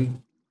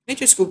 can I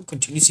just go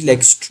continuously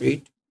like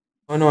straight?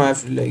 Oh no, I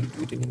have to like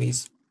do it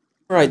anyways.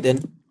 Alright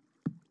then.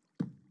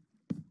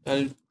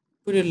 I'll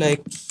put it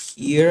like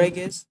here, I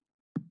guess.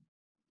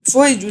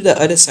 Before I do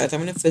the other side, I'm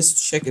gonna first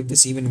check if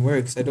this even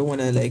works. I don't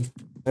wanna like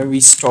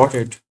restart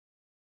it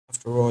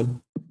after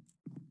all.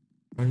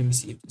 Let me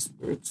see if this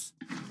works.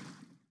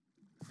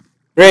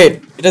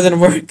 Great, it doesn't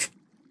work.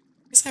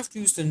 I guess I have to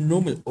use the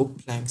normal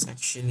oak planks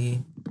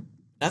actually.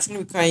 That's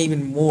gonna require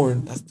even more.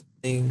 That's the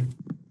thing.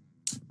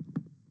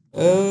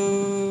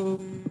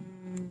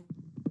 Um,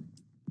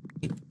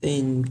 I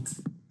think.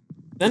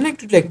 Then I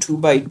could like two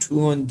by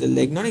two on the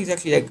leg. Not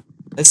exactly like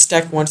let's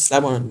stack one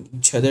slab on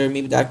each other.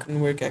 Maybe that can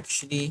work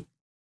actually.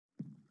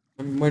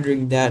 I'm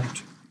wondering that.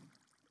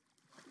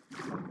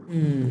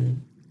 Hmm.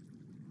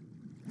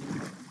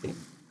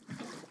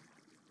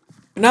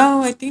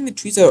 Now I think the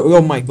trees are.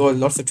 Oh my god,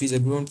 lots of trees are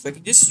grown. So I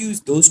can just use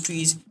those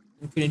trees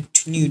and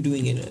continue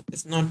doing it.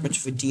 It's not much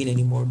of a deal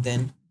anymore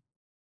then,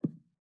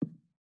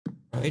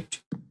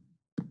 right?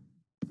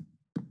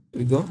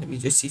 There we go. Let me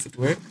just see if it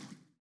works.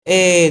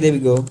 Hey, there we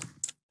go.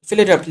 Fill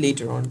it up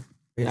later on.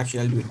 Wait, actually,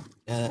 I'll do it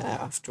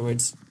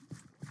afterwards.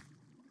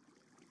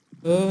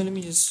 Let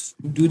me just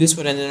do this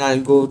one and then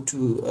I'll go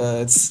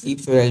to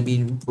sleep so I'll be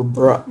in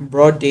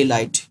broad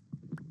daylight.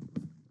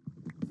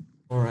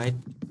 Alright.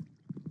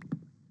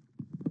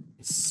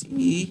 Let's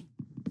see.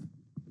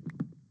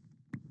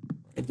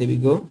 Right, there we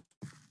go.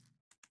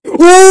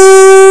 Ooh!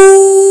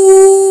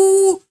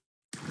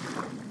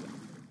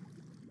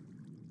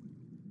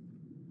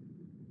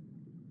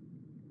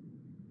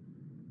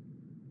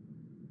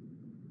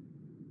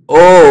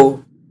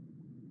 Oh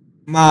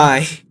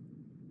my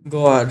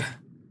god.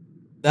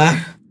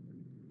 That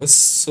was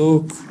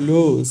so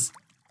close.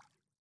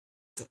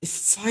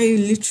 If I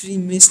literally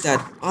missed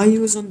that, I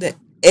was on the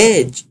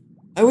edge.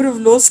 I would have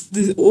lost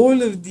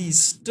all of these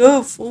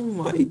stuff. Oh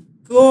my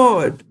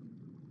god.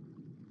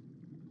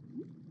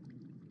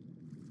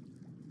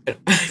 I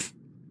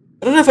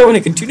don't know if I want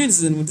to continue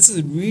this anymore. This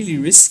is really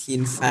risky,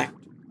 in fact.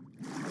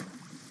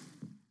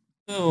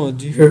 Oh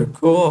dear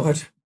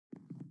god.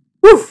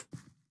 Whew.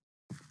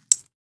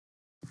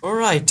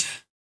 Alright.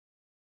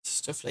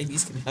 Stuff like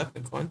these can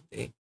happen, can't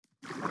they?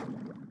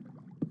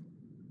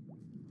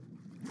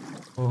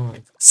 Oh my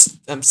god.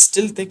 I'm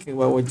still thinking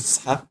about what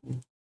just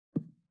happened.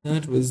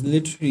 That was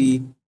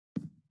literally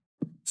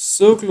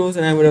so close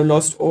and I would have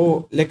lost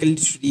like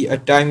literally a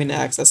diamond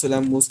axe. That's what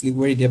I'm mostly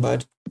worried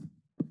about.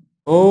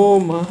 Oh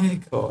my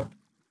god.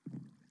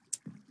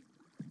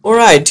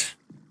 Alright.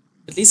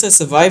 At least I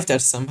survived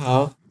that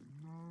somehow.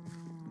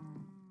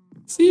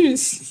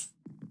 Seriously.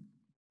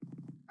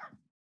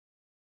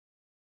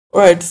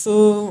 Alright,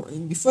 so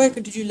before I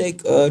continue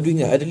like doing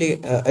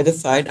the other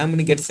side, I'm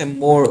gonna get some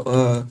more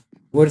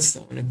words.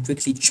 I'm gonna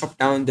quickly chop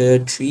down the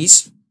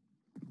trees.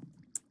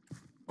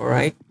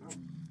 Alright.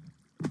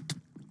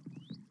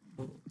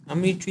 How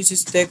many trees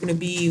is there gonna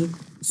be?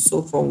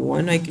 So far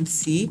one I can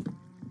see.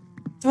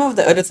 Some of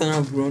the others are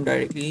not grown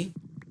directly.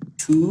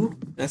 Two.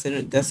 That's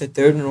a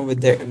third one over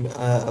there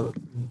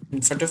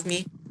in front of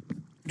me.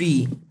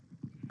 Three.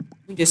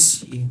 Let me just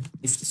see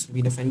if this will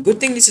be the fine. Good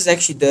thing this is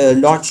actually the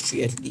large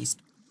tree at least.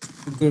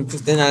 Good,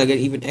 because then I'll get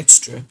even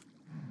extra.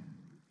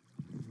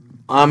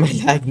 Why am I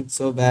lagging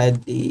so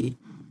badly?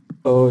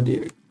 Oh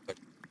dear.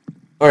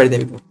 Alright, there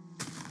we go.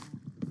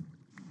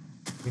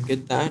 We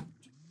get that.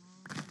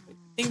 I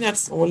think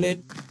that's all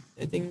it.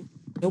 I think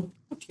nope,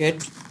 not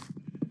yet.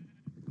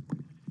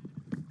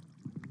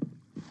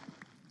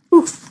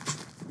 Whew.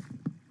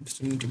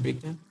 Still need to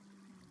break that.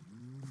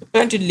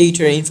 Plan it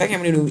later. In fact,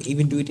 I'm gonna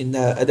even do it in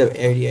the other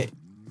area.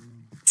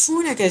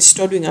 Before I can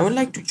start doing, I would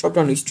like to chop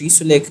down these trees.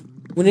 So like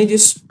when I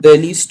just the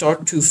leaves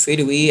start to fade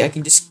away, I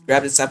can just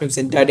grab the saplings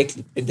and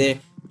directly put it there.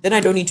 Then I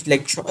don't need to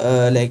like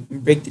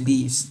break the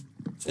leaves.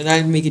 So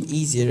that'll make it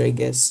easier, I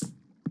guess.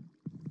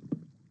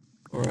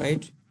 All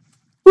right.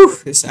 Whew,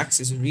 this axe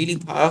is really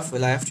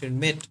powerful. I have to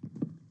admit.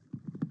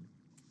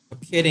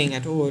 Not kidding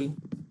at all.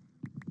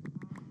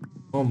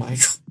 Oh my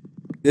god.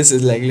 This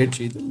is like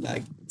literally the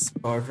lag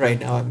spot right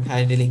now I'm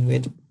handling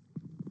with.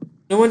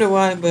 No wonder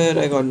why, but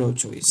I got no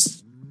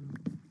choice.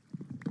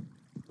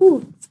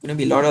 Ooh, it's gonna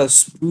be a lot of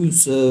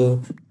spruce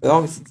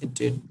logs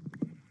hinted.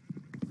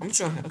 How much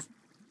do I have?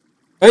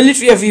 I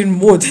literally have even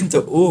more than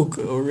the oak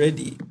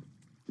already.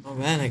 Oh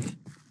man, I can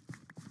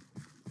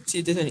see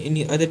if there's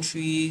any other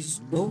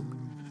trees. No.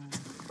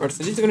 Alright,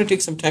 so this is gonna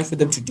take some time for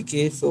them to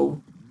decay,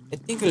 so I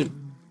think I'll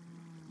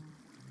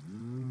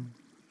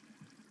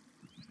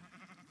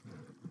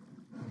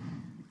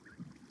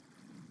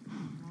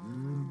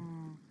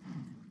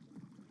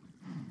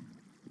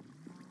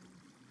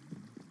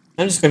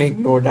I'm just gonna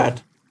ignore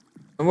that.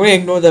 I'm gonna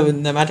ignore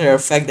the matter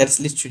of fact that's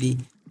literally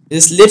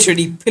there's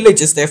literally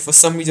pillages there for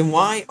some reason.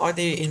 Why are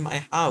they in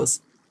my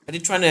house? Are they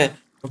trying to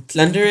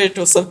plunder it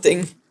or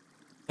something?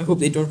 I hope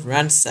they don't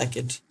ransack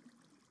it.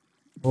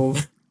 Oh,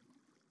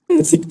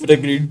 I think what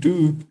I'm gonna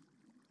do.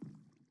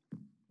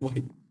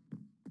 Why?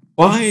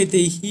 Why are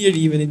they here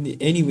even in the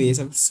anyways?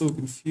 I'm so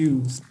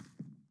confused.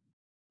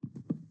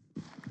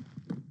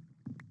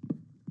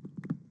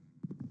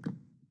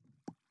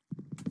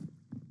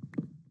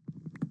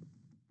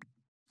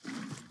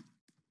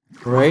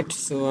 Right,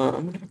 so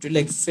I'm gonna have to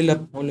like fill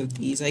up all of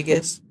these, I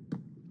guess.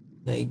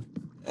 Like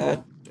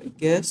that, I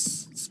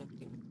guess.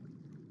 Something,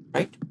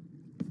 right?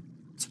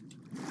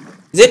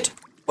 Is it?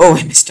 Oh,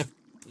 I messed up.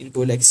 It'll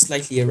go like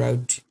slightly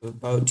around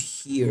about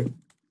here.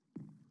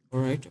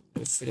 Alright, I'm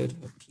gonna fill it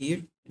up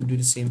here and do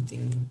the same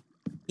thing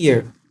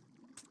here.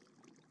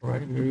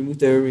 Alright, I'm gonna remove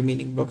the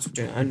remaining blocks which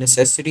are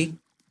unnecessary.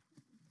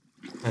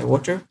 My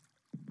water.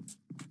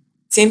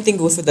 Same thing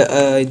goes for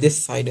the this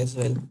side as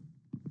well.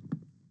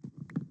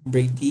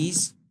 Break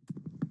these.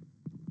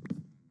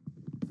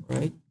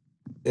 Right,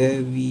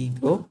 there we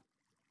go.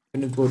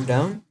 I'm gonna go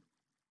down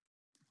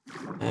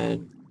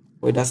and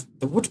wait, that's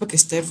the water bucket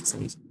is there for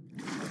some reason.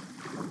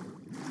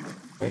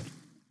 Right,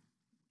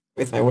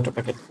 with my water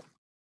bucket.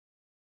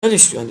 I'll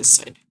just do on this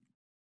side.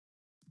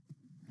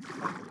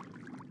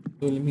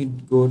 So let me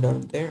go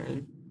down there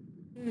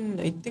and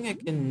I think I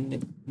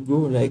can go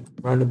like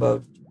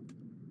roundabout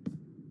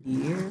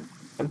here.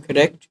 I'm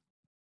correct.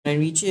 Can I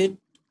reach it?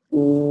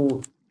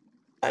 Oh,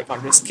 I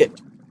can't risk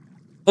it.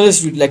 I'll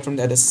just do it like from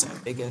the other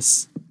side, I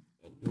guess.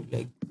 Do it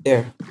like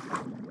there.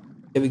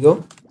 There we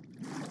go.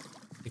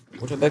 Take the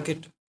water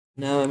bucket.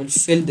 Now I will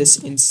fill this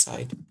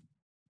inside.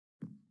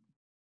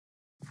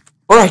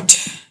 Alright.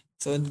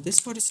 So this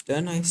part is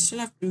done. I still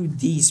have to do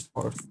these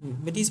parts.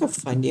 But these are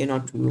fine. They are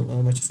not too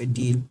much of a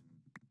deal.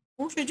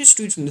 Or should I just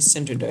do it from the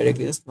center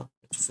directly? That's not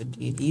much of a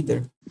deal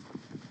either.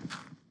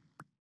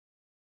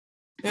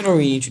 I don't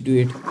really need to do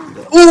it.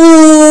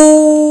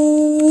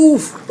 Oh!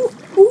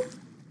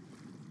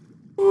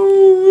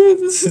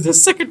 This is the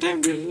second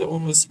time this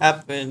almost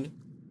happened.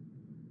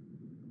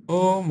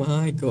 Oh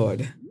my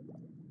god.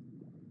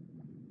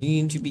 You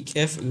need to be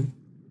careful.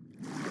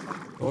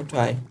 Don't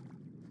I?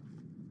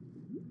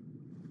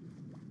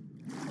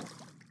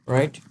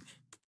 Right?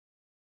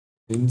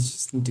 You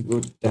just need to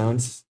go down.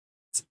 Is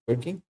it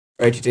working?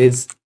 Right, it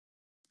is.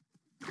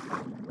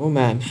 Oh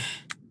man.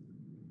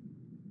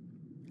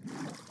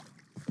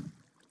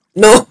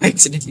 No, I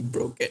accidentally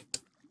broke it.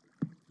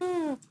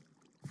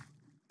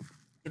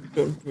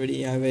 Don't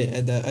really have it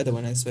at the other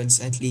one as well,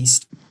 at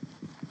least.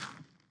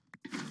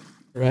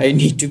 Right,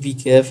 need to be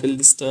careful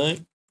this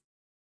time.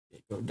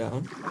 Okay, go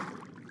down.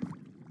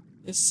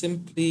 Just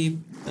simply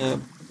put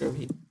it over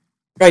here.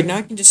 Right, now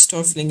I can just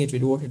start filling it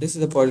with water. This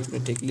is the part that's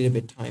going to take a little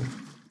bit of time.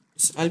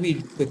 So I'll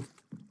be quick.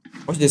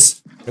 Watch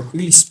this. I'll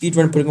quickly speed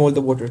run putting all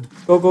the water.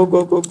 Go, go,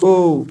 go, go,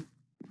 go.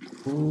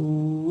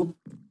 Whoop.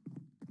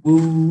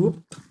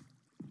 Whoop.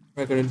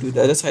 We're going to do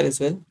the other side as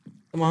well.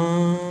 Come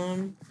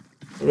on.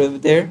 Put it over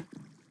there.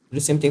 Do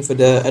the same thing for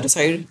the other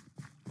side.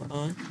 Come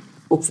on.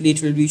 Hopefully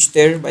it will reach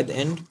there by the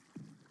end.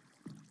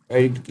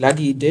 Very glad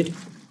he did.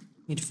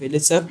 Need to fill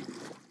this up.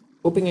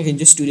 Hoping I can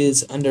just do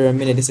this under a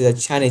minute. This is a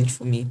challenge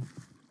for me.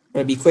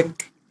 Gotta be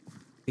quick.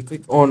 Be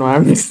quick. Oh no,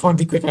 I'm not gonna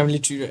be quick. I'm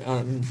literally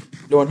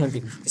low on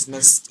hunger. This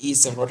must eat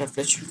some rotten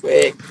flesh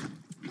quick.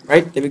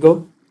 Right, there we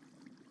go.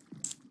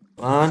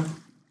 Come on.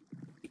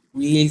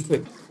 Real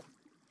quick.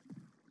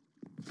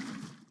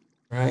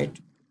 Right.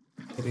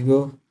 There we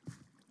go.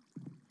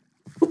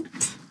 Oop.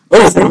 Oh,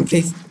 that's the wrong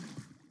place.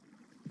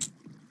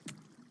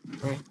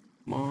 Right.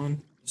 Come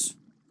on. Just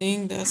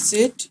think that's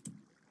it.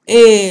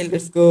 Hey,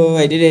 let's go.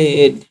 I did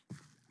it. I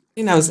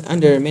think that was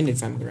under a minute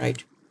if I'm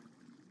right.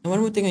 And one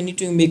more thing, I need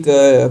to make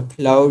a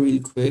plow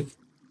real quick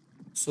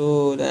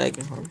so that I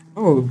can harvest.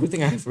 Oh, good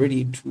thing I have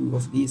already 2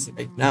 of these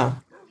right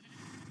now.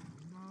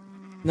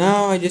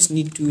 Now I just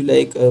need to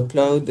like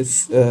plow the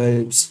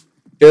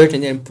dirt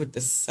and then put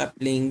the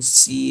saplings,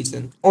 seeds,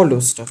 and all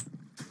those stuff.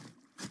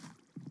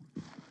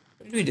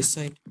 What do we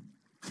decide?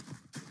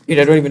 Wait,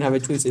 I don't even have a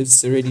choice.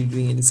 It's already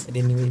doing it inside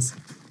anyways.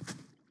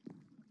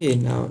 Okay,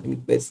 now let me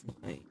place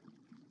my.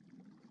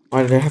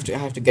 Why did I have to? I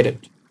have to get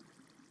it.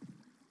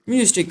 Let me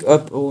just take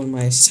up all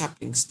my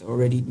saplings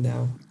already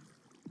now.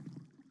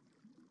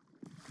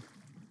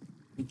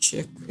 Let me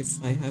check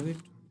if I have it.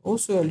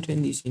 Also, I'll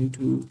turn these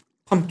into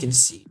pumpkin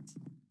seeds.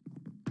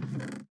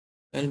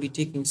 I'll be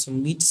taking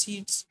some wheat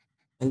seeds.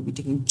 I'll be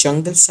taking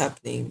jungle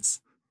saplings.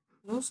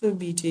 I'll also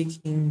be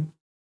taking.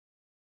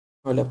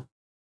 Hold up.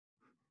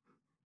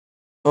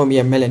 Oh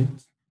yeah, melon.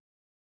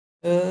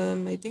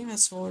 I think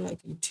that's all I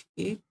can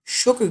take.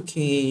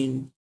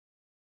 Sugarcane.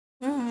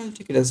 I'll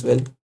take it as well.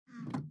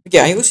 Okay,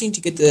 I also need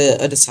to get the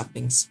other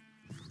saplings.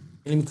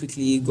 Let me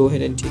quickly go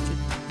ahead and take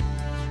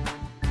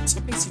it.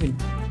 Saplings even.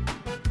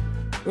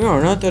 Where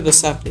are not the other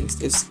saplings?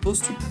 They're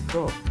supposed to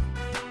drop.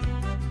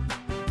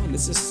 Oh,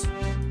 this is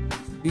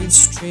real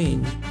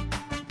strange.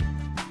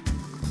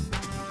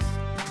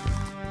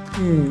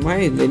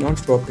 Why are they not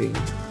dropping?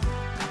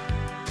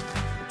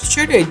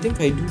 Sure, I think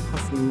I do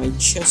have in my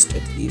chest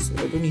at least,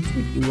 so I don't need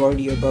to be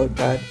worried about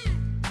that.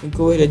 I'll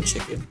go ahead and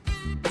check it.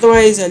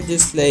 Otherwise, I'll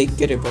just like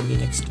get it probably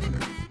next time.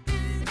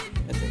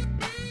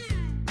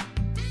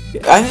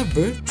 I have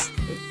birch,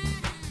 but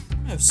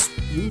I have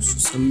spruce for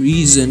some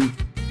reason.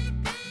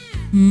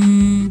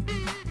 Hmm.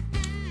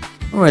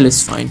 Oh, well,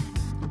 it's fine.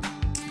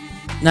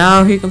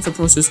 Now here comes the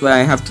process where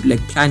I have to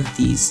like plant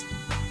these.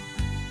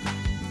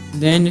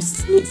 Then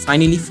it's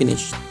finally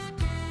finished.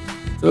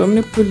 So I'm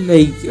gonna put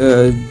like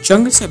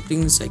jungle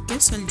saplings. I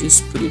guess I'll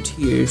just put it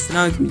here. For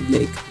now, it can be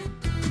like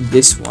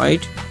this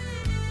wide.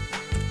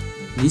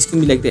 These can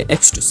be like the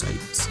extra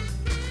sides,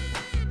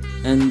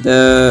 and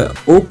the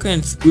oak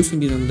and spruce can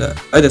be on the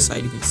other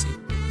side. You can see,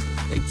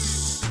 like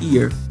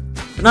here.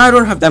 But now I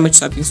don't have that much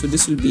saplings, so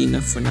this will be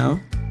enough for now.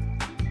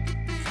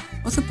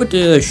 Also put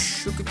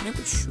sugar. Can I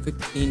put sugar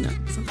cane?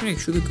 If I'm correct,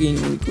 sugar cane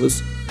only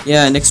goes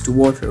next to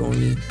water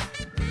only.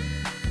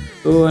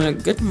 So I'll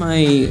get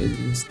my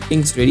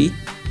things ready.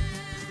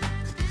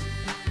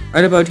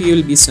 Right about here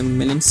will be some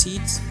melon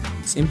seeds.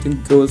 Same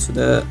thing goes for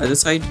the other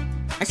side.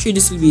 Actually,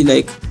 this will be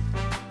like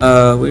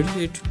where is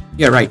it?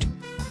 Yeah, right.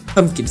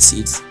 Pumpkin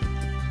seeds.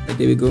 Right,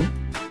 there we go.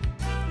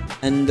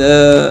 And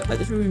the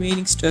other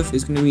remaining stuff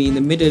is gonna be in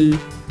the middle,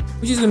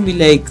 which is gonna be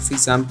like, for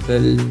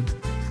example,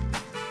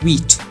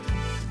 wheat.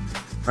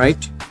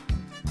 Right?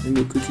 Let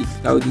me quickly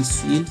plow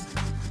these fields.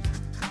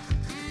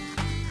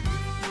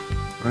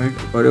 Right,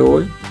 got it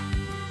all.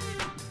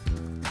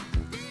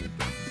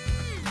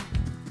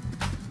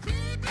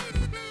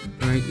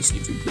 Right, just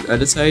need to do the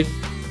other side.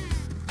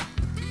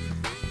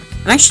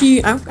 And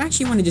actually, I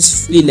actually want to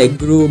just really like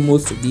grow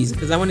most of these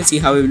because I want to see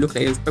how it will look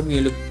like. It's probably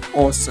gonna look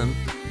awesome.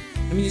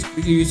 Let me just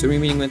quickly use the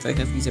remaining ones I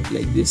have these up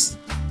like this.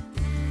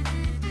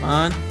 Come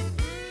on.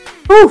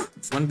 Whew!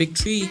 It's one big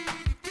tree.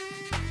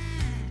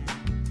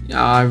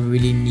 Yeah, I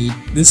really need.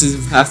 This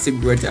is has to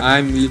be worth it.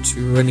 I'm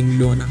literally running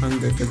low on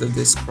hunger because of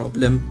this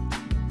problem.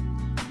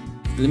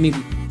 Let me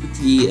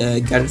quickly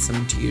gather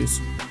some materials.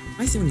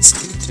 Why is there only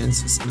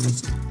skeletons for some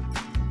reason?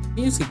 Can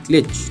you use a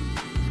glitch?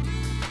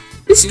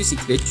 This use a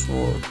glitch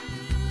or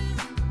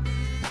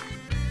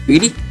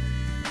really?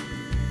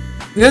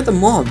 Where are the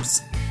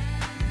mobs?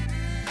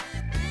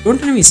 Don't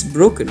tell me it's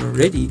broken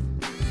already.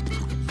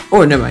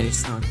 Oh, never mind,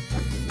 it's not.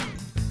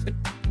 But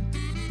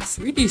it's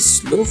really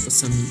slow for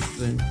some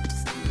reason.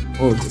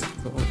 Oh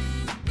god.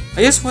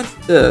 I just want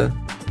the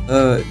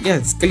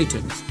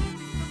skeletons.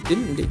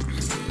 Didn't they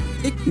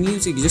take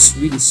music just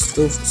really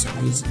slow for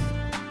some reason?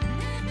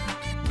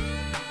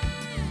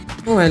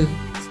 Oh well,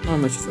 it's not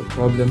much of a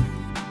problem.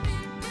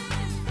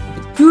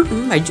 I do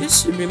remember, I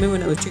just remember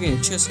when I was checking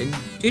the chest, I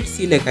did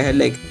feel like I had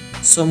like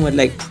somewhat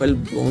like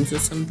 12 bones or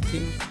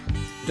something.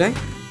 Did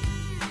I?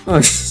 Oh,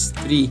 it's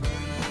 3.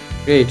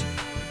 Great.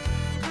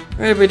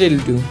 Alright, but it'll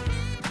do.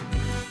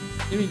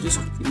 Let me just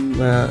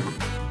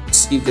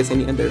see if there's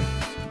any other.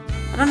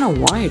 I don't know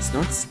why it's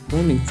not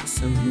spawning for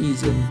some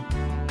reason.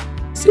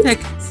 Is it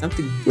like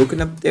something broken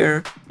up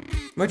there?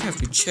 Might have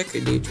to check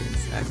it later, in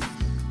fact.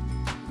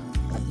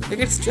 Like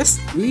it's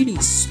just really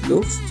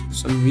slow for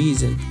some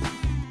reason.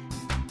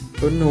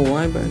 Don't know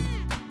why, but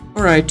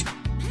alright.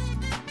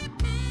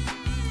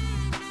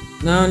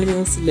 Now let me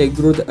also like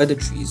grow the other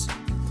trees.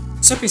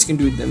 Some trees can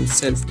do it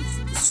themselves.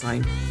 It's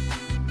fine.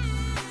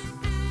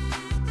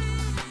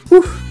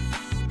 Whew.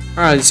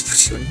 Alright, let's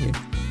put you on here.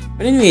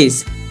 But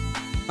anyways,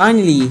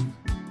 finally,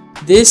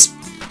 this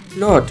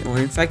plot, or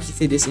in fact you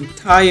say this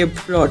entire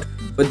plot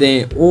for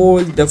all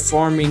the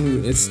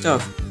farming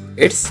stuff,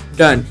 it's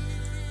done.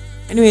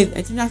 Anyways,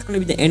 I think that's gonna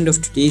be the end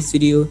of today's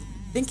video.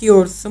 Thank you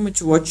all so much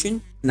for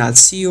watching, and I'll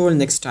see you all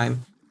next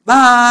time.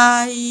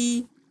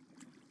 Bye!